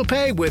on bill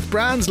pay with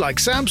brands like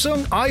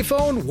Samsung,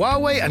 iPhone,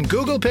 Huawei and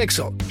Google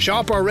Pixel.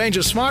 Shop our range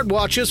of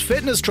smartwatches,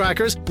 fitness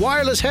trackers,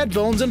 wireless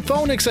headphones and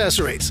phone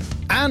accessories.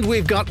 And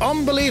we've got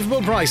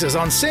unbelievable prices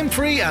on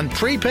SIM-free and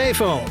prepay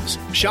phones.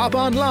 Shop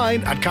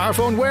online at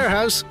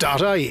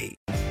carphonewarehouse.ie.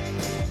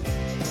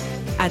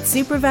 At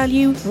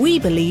SuperValue, we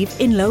believe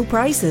in low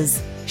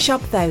prices. Shop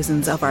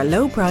thousands of our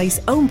low-price,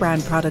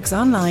 own-brand products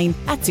online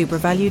at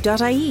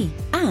supervalue.ie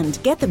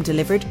and get them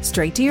delivered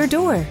straight to your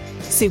door.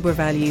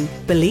 SuperValue.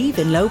 Believe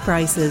in low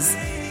prices.